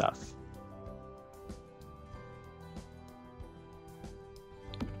home stuff.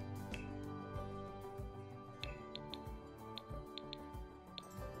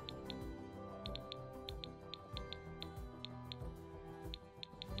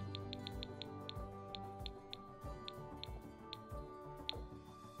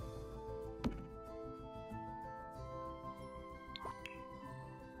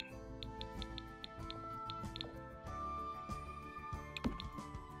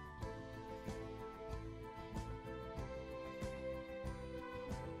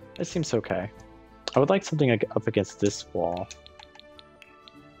 It seems okay. I would like something up against this wall.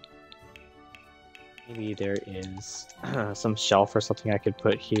 Maybe there is some shelf or something I could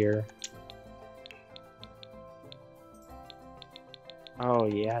put here. Oh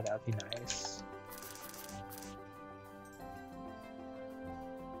yeah, that would be nice.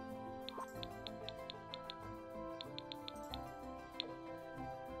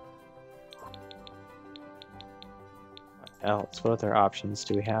 What else? What other options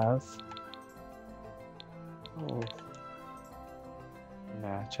do we have? Oh,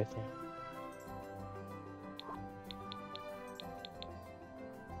 match, I think.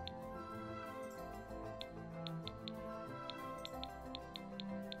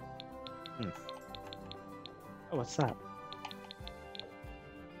 Oh, what's that?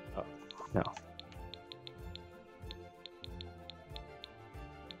 Oh, no.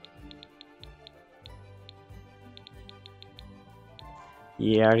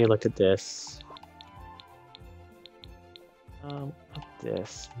 Yeah, I already looked at this.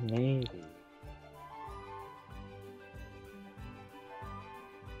 This, maybe.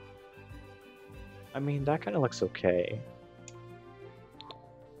 I mean, that kind of looks okay.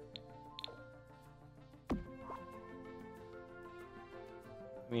 I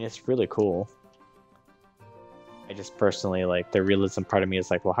mean, it's really cool. I just personally, like, the realism part of me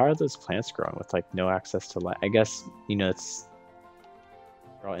is like, well, how are those plants growing with, like, no access to light? I guess, you know,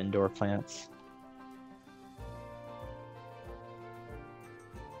 they're all indoor plants.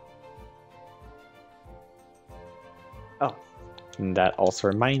 Oh, and that also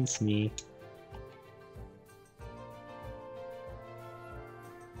reminds me.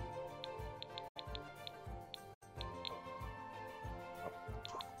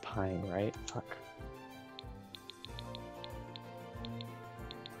 Pine, right? Fuck.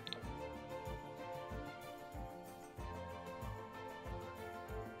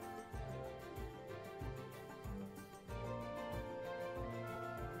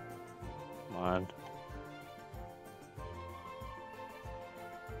 Come on.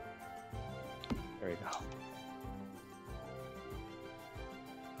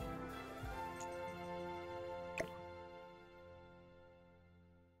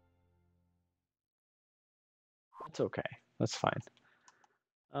 It's okay. That's fine.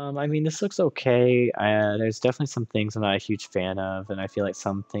 I mean, this looks okay. There's definitely some things I'm not a huge fan of, and I feel like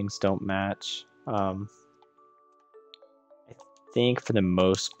some things don't match. I think for the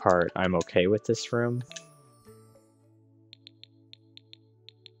most part, I'm okay with this room.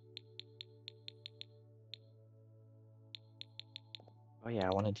 Oh yeah, I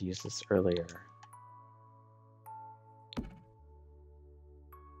wanted to use this earlier.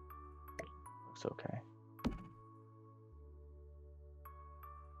 Looks okay.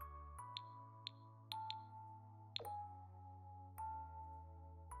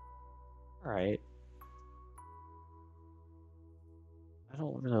 All right. I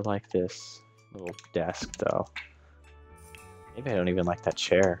don't really like this little desk though. Maybe I don't even like that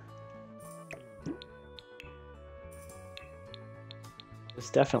chair.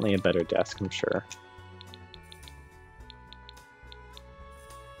 It's definitely a better desk, I'm sure.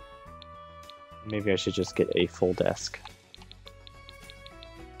 Maybe I should just get a full desk.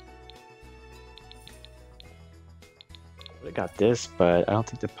 I got this, but I don't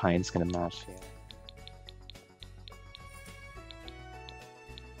think the pine's gonna match here.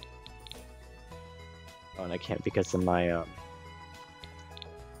 Oh, and I can't because of my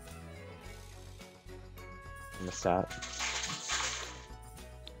thermostat.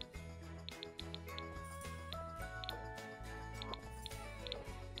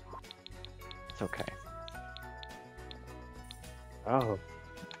 It's okay. Oh.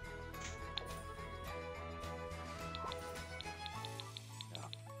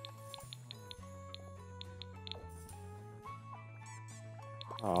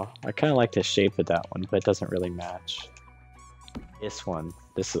 Oh, I kind of like the shape of that one, but it doesn't really match. This one,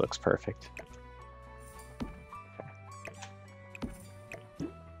 this looks perfect. Okay.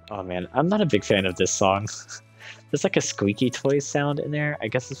 Oh man, I'm not a big fan of this song. There's like a squeaky toy sound in there. I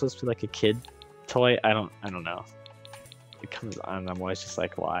guess it's supposed to be like a kid toy. I don't know. It comes on, I'm always just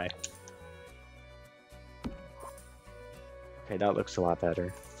like, why? Okay, that looks a lot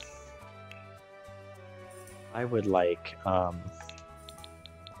better. I would like,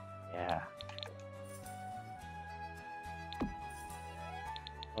 yeah.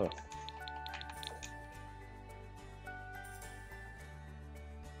 Oh.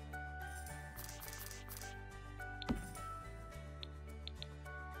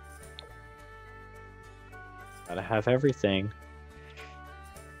 Gotta have everything.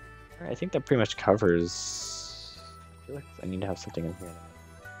 Alright, I think that pretty much covers... I feel like I need to have something in here.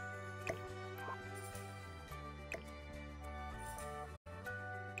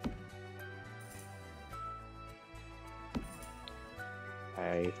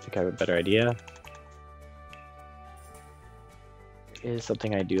 I think I have a better idea. There is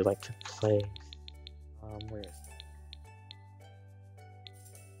something I do like to play. Where is it?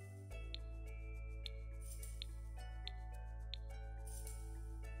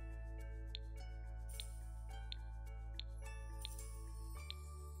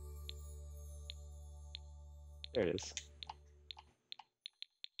 There it is.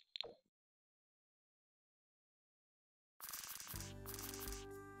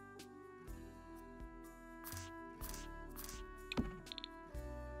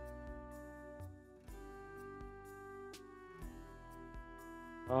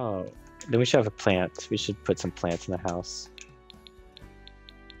 Oh, then we should have a plant. We should put some plants in the house.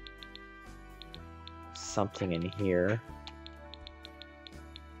 Something in here.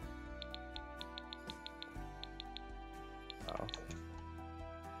 Oh.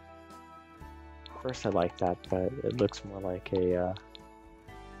 First I like that, but it looks more like a,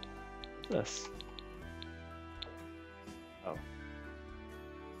 this. Oh.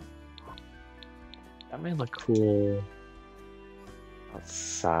 That may look cool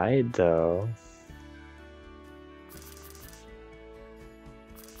outside, though.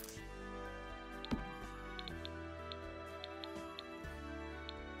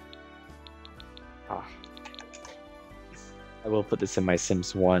 Ah. I will put this in my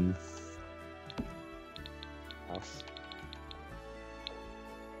Sims 1 house.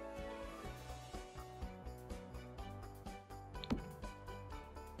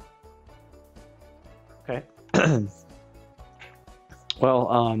 Okay.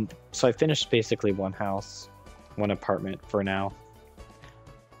 Well, so I finished basically one house, one apartment for now.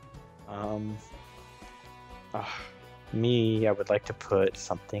 Me, I would like to put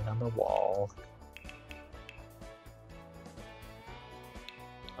something on the wall.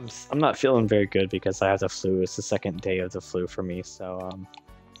 I'm not feeling very good because I have the flu. It's the second day of the flu for me, so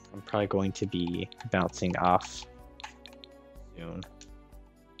I'm probably going to be bouncing off soon.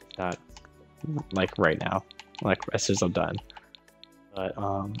 Not like right now, like as soon as I'm done. But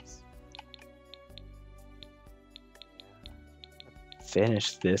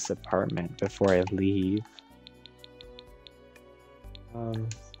finish this apartment before I leave.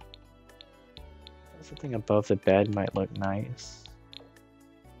 Something above the bed might look nice.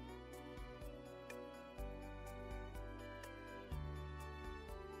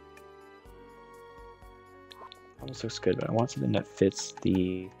 Almost looks good, but I want something that fits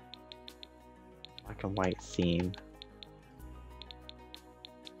the black and white theme.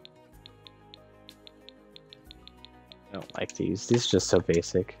 I don't like these. These are just so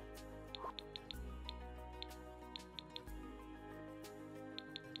basic.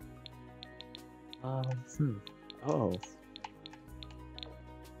 Oh.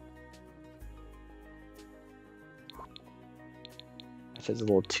 That's just a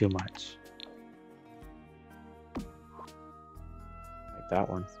little too much. Like that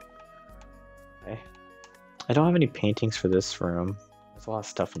one. Okay. I don't have any paintings for this room. There's a lot of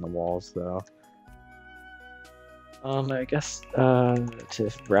stuff on the walls though. I guess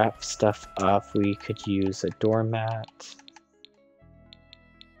to wrap stuff up, we could use a doormat.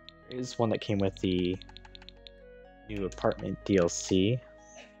 There is one that came with the new apartment DLC.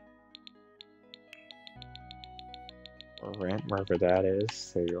 Or rent, wherever that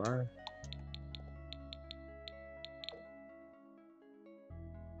is. There you are.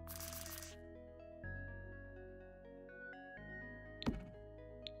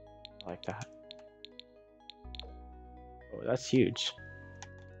 I like that. Oh, that's huge.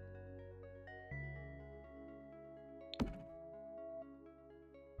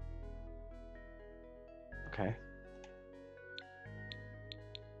 Okay.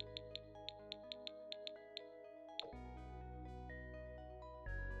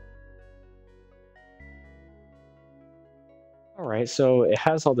 Alright, so it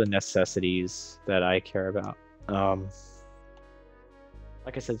has all the necessities that I care about.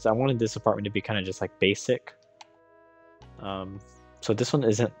 Like I said, I wanted this apartment to be kind of just like basic. So this one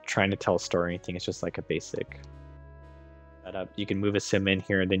isn't trying to tell a story or anything, it's just like a basic setup. You can move a sim in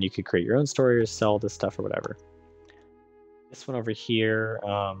here and then you could create your own story or sell this stuff or whatever. This one over here,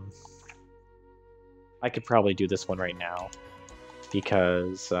 I could probably do this one right now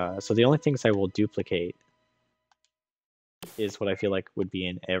because, so the only things I will duplicate is what I feel like would be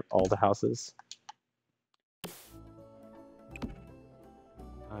in all the houses.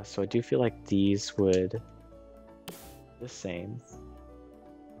 So I do feel like these would be the same.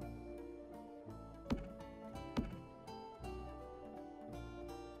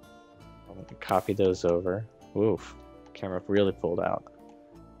 I'm going to copy those over. Oof, camera really pulled out.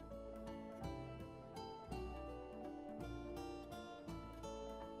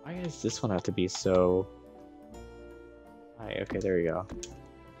 Why does this one have to be so... Okay, there we go.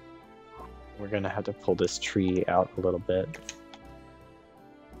 We're gonna have to pull this tree out a little bit.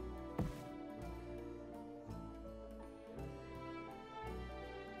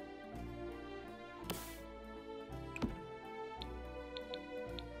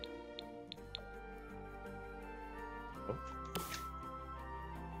 Oh.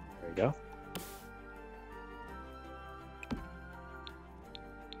 There we go.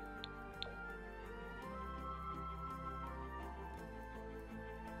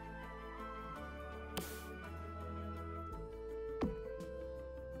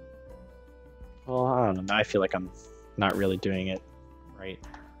 Well, I don't know. I feel like I'm not really doing it right,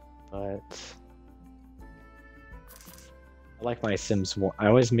 but I like my Sims 1. I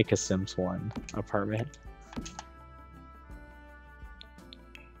always make a Sims 1 apartment.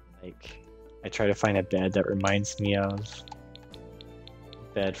 Like, I try to find a bed that reminds me of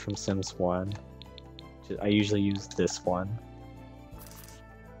a bed from Sims 1. I usually use this one.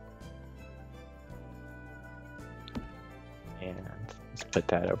 And let's put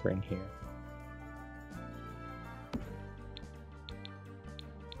that over in here.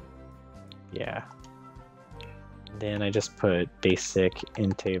 Yeah. Then I just put basic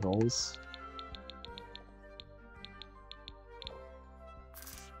end tables.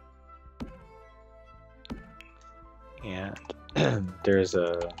 And there's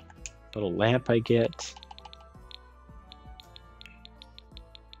a little lamp I get.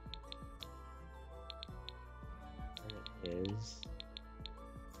 There it is.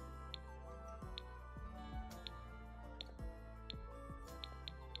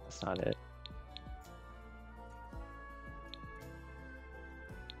 That's not it.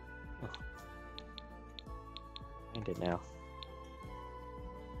 Find it now.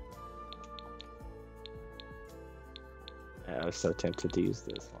 I was so tempted to use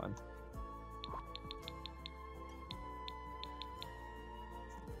this one.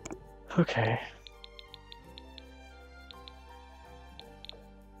 Okay.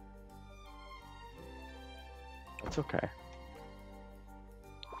 It's okay.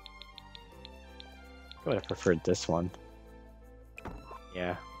 I would have preferred this one.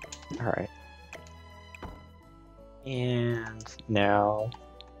 Yeah. Alright. And now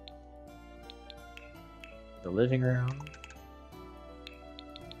the living room.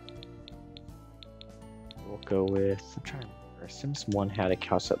 We'll go with, I'm trying to remember, Sims 1 had a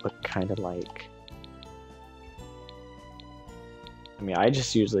couch that looked kind of like, I mean, I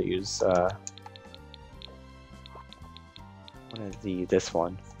just usually use one of this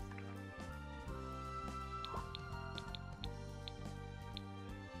one.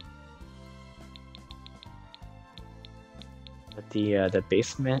 But the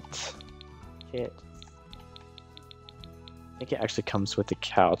basement kit, I think it actually comes with a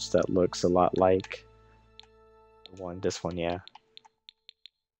couch that looks a lot like this one, yeah.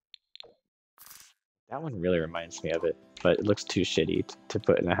 That one really reminds me of it, but it looks too shitty to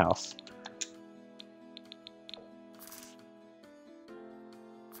put in a house.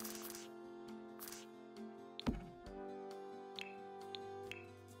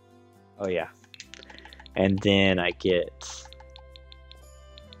 Oh yeah. And then I get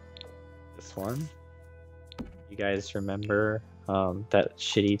this one. You guys remember that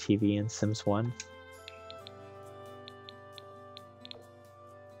shitty TV in Sims 1?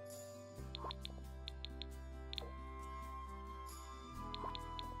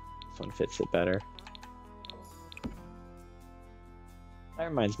 This one fits it better. That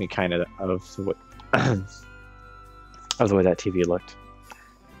reminds me kind of what of the way that TV looked.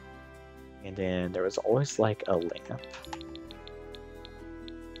 And then there was always like a lamp.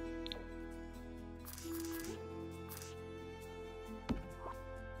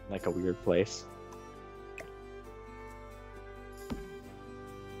 Like a weird place.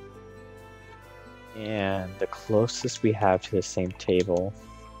 And the closest we have to the same table.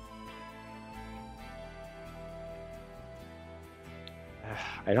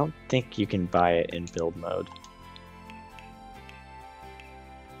 I don't think you can buy it in build mode.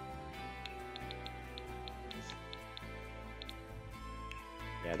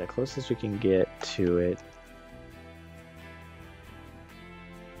 Yeah, the closest we can get to it.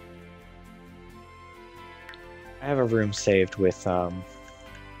 I have a room saved with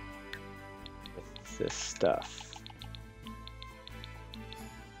this stuff.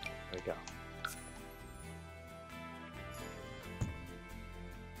 There we go.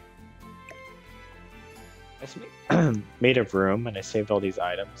 I just made a room and I saved all these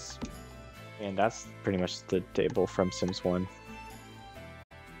items. And that's pretty much the table from Sims 1.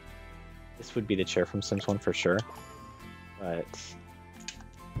 This would be the chair from Sims 1 for sure. But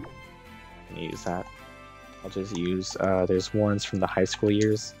I'm not gonna use that. I'll just use, there's ones from the high school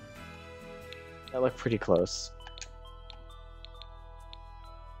years that look pretty close.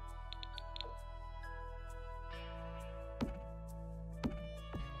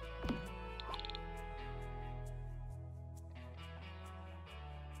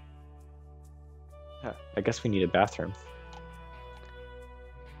 I guess we need a bathroom.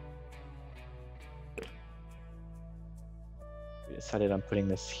 We decided on putting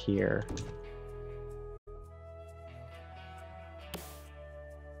this here.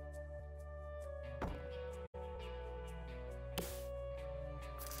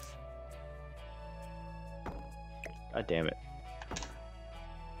 God damn it.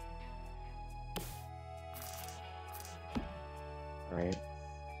 Alright.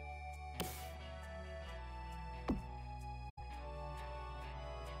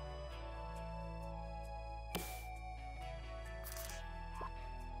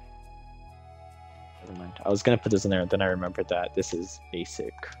 Never mind. I was gonna put this in there, and then I remembered that this is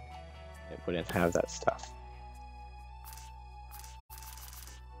basic. It wouldn't have that stuff.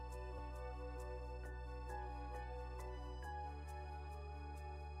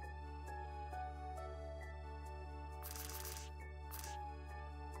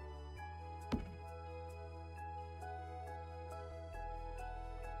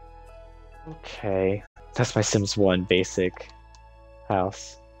 Okay, that's my Sims 1 basic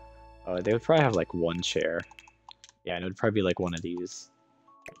house. Oh, they would probably have like one chair. Yeah, and it would probably be like one of these.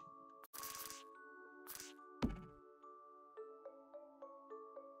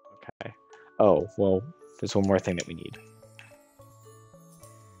 Okay. Oh, well, there's one more thing that we need.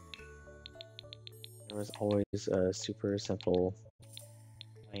 There was always a super simple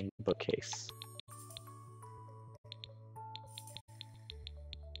plain bookcase.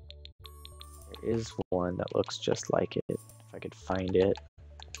 There is one that looks just like it, if I could find it.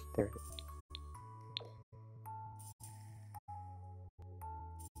 There it is.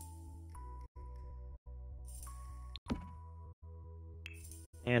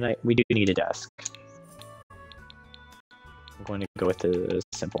 And we do need a desk. I'm going to go with the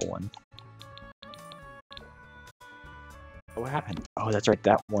simple one. What happened? Oh, that's right.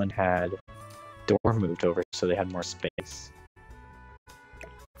 That one had door moved over, so they had more space.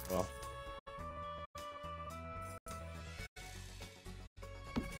 Well.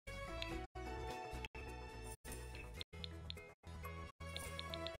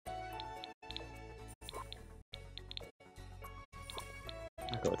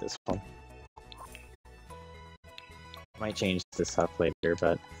 I'll go with this one. Might change this up later,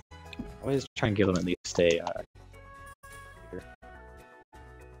 but always try and give them at least a here.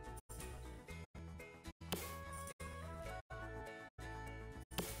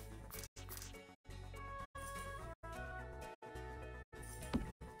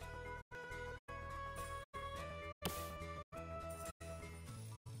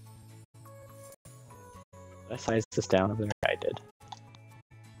 Did I size this down over there? I did.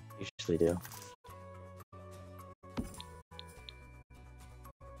 Usually do.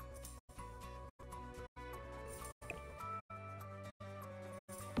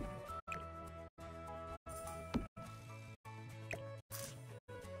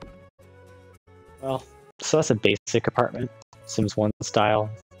 Well, so that's a basic apartment, Sims 1 style.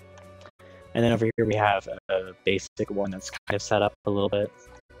 And then over here we have a basic one that's kind of set up a little bit.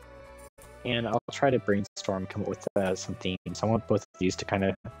 And I'll try to brainstorm, come up with some themes. I want both of these to kind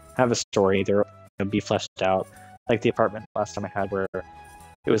of have a story. They're be fleshed out, like the apartment last time I had, where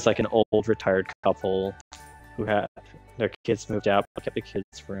it was like an old retired couple who had their kids moved out, but kept the kids'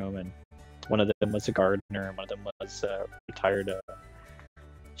 room, and one of them was a gardener, and one of them was a retired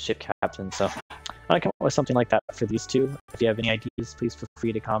ship captain. So I come up with something like that for these two. If you have any ideas, please feel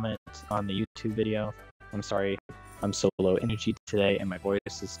free to comment on the YouTube video. I'm sorry, I'm so low energy today, and my voice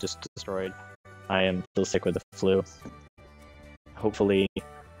is just destroyed. I am still sick with the flu. Hopefully,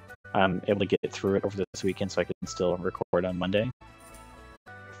 I'm able to get through it over this weekend so I can still record on Monday.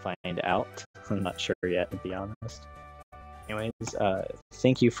 Find out. I'm not sure yet, to be honest. Anyways,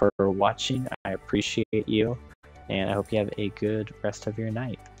 thank you for watching. I appreciate you, and I hope you have a good rest of your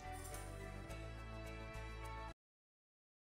night.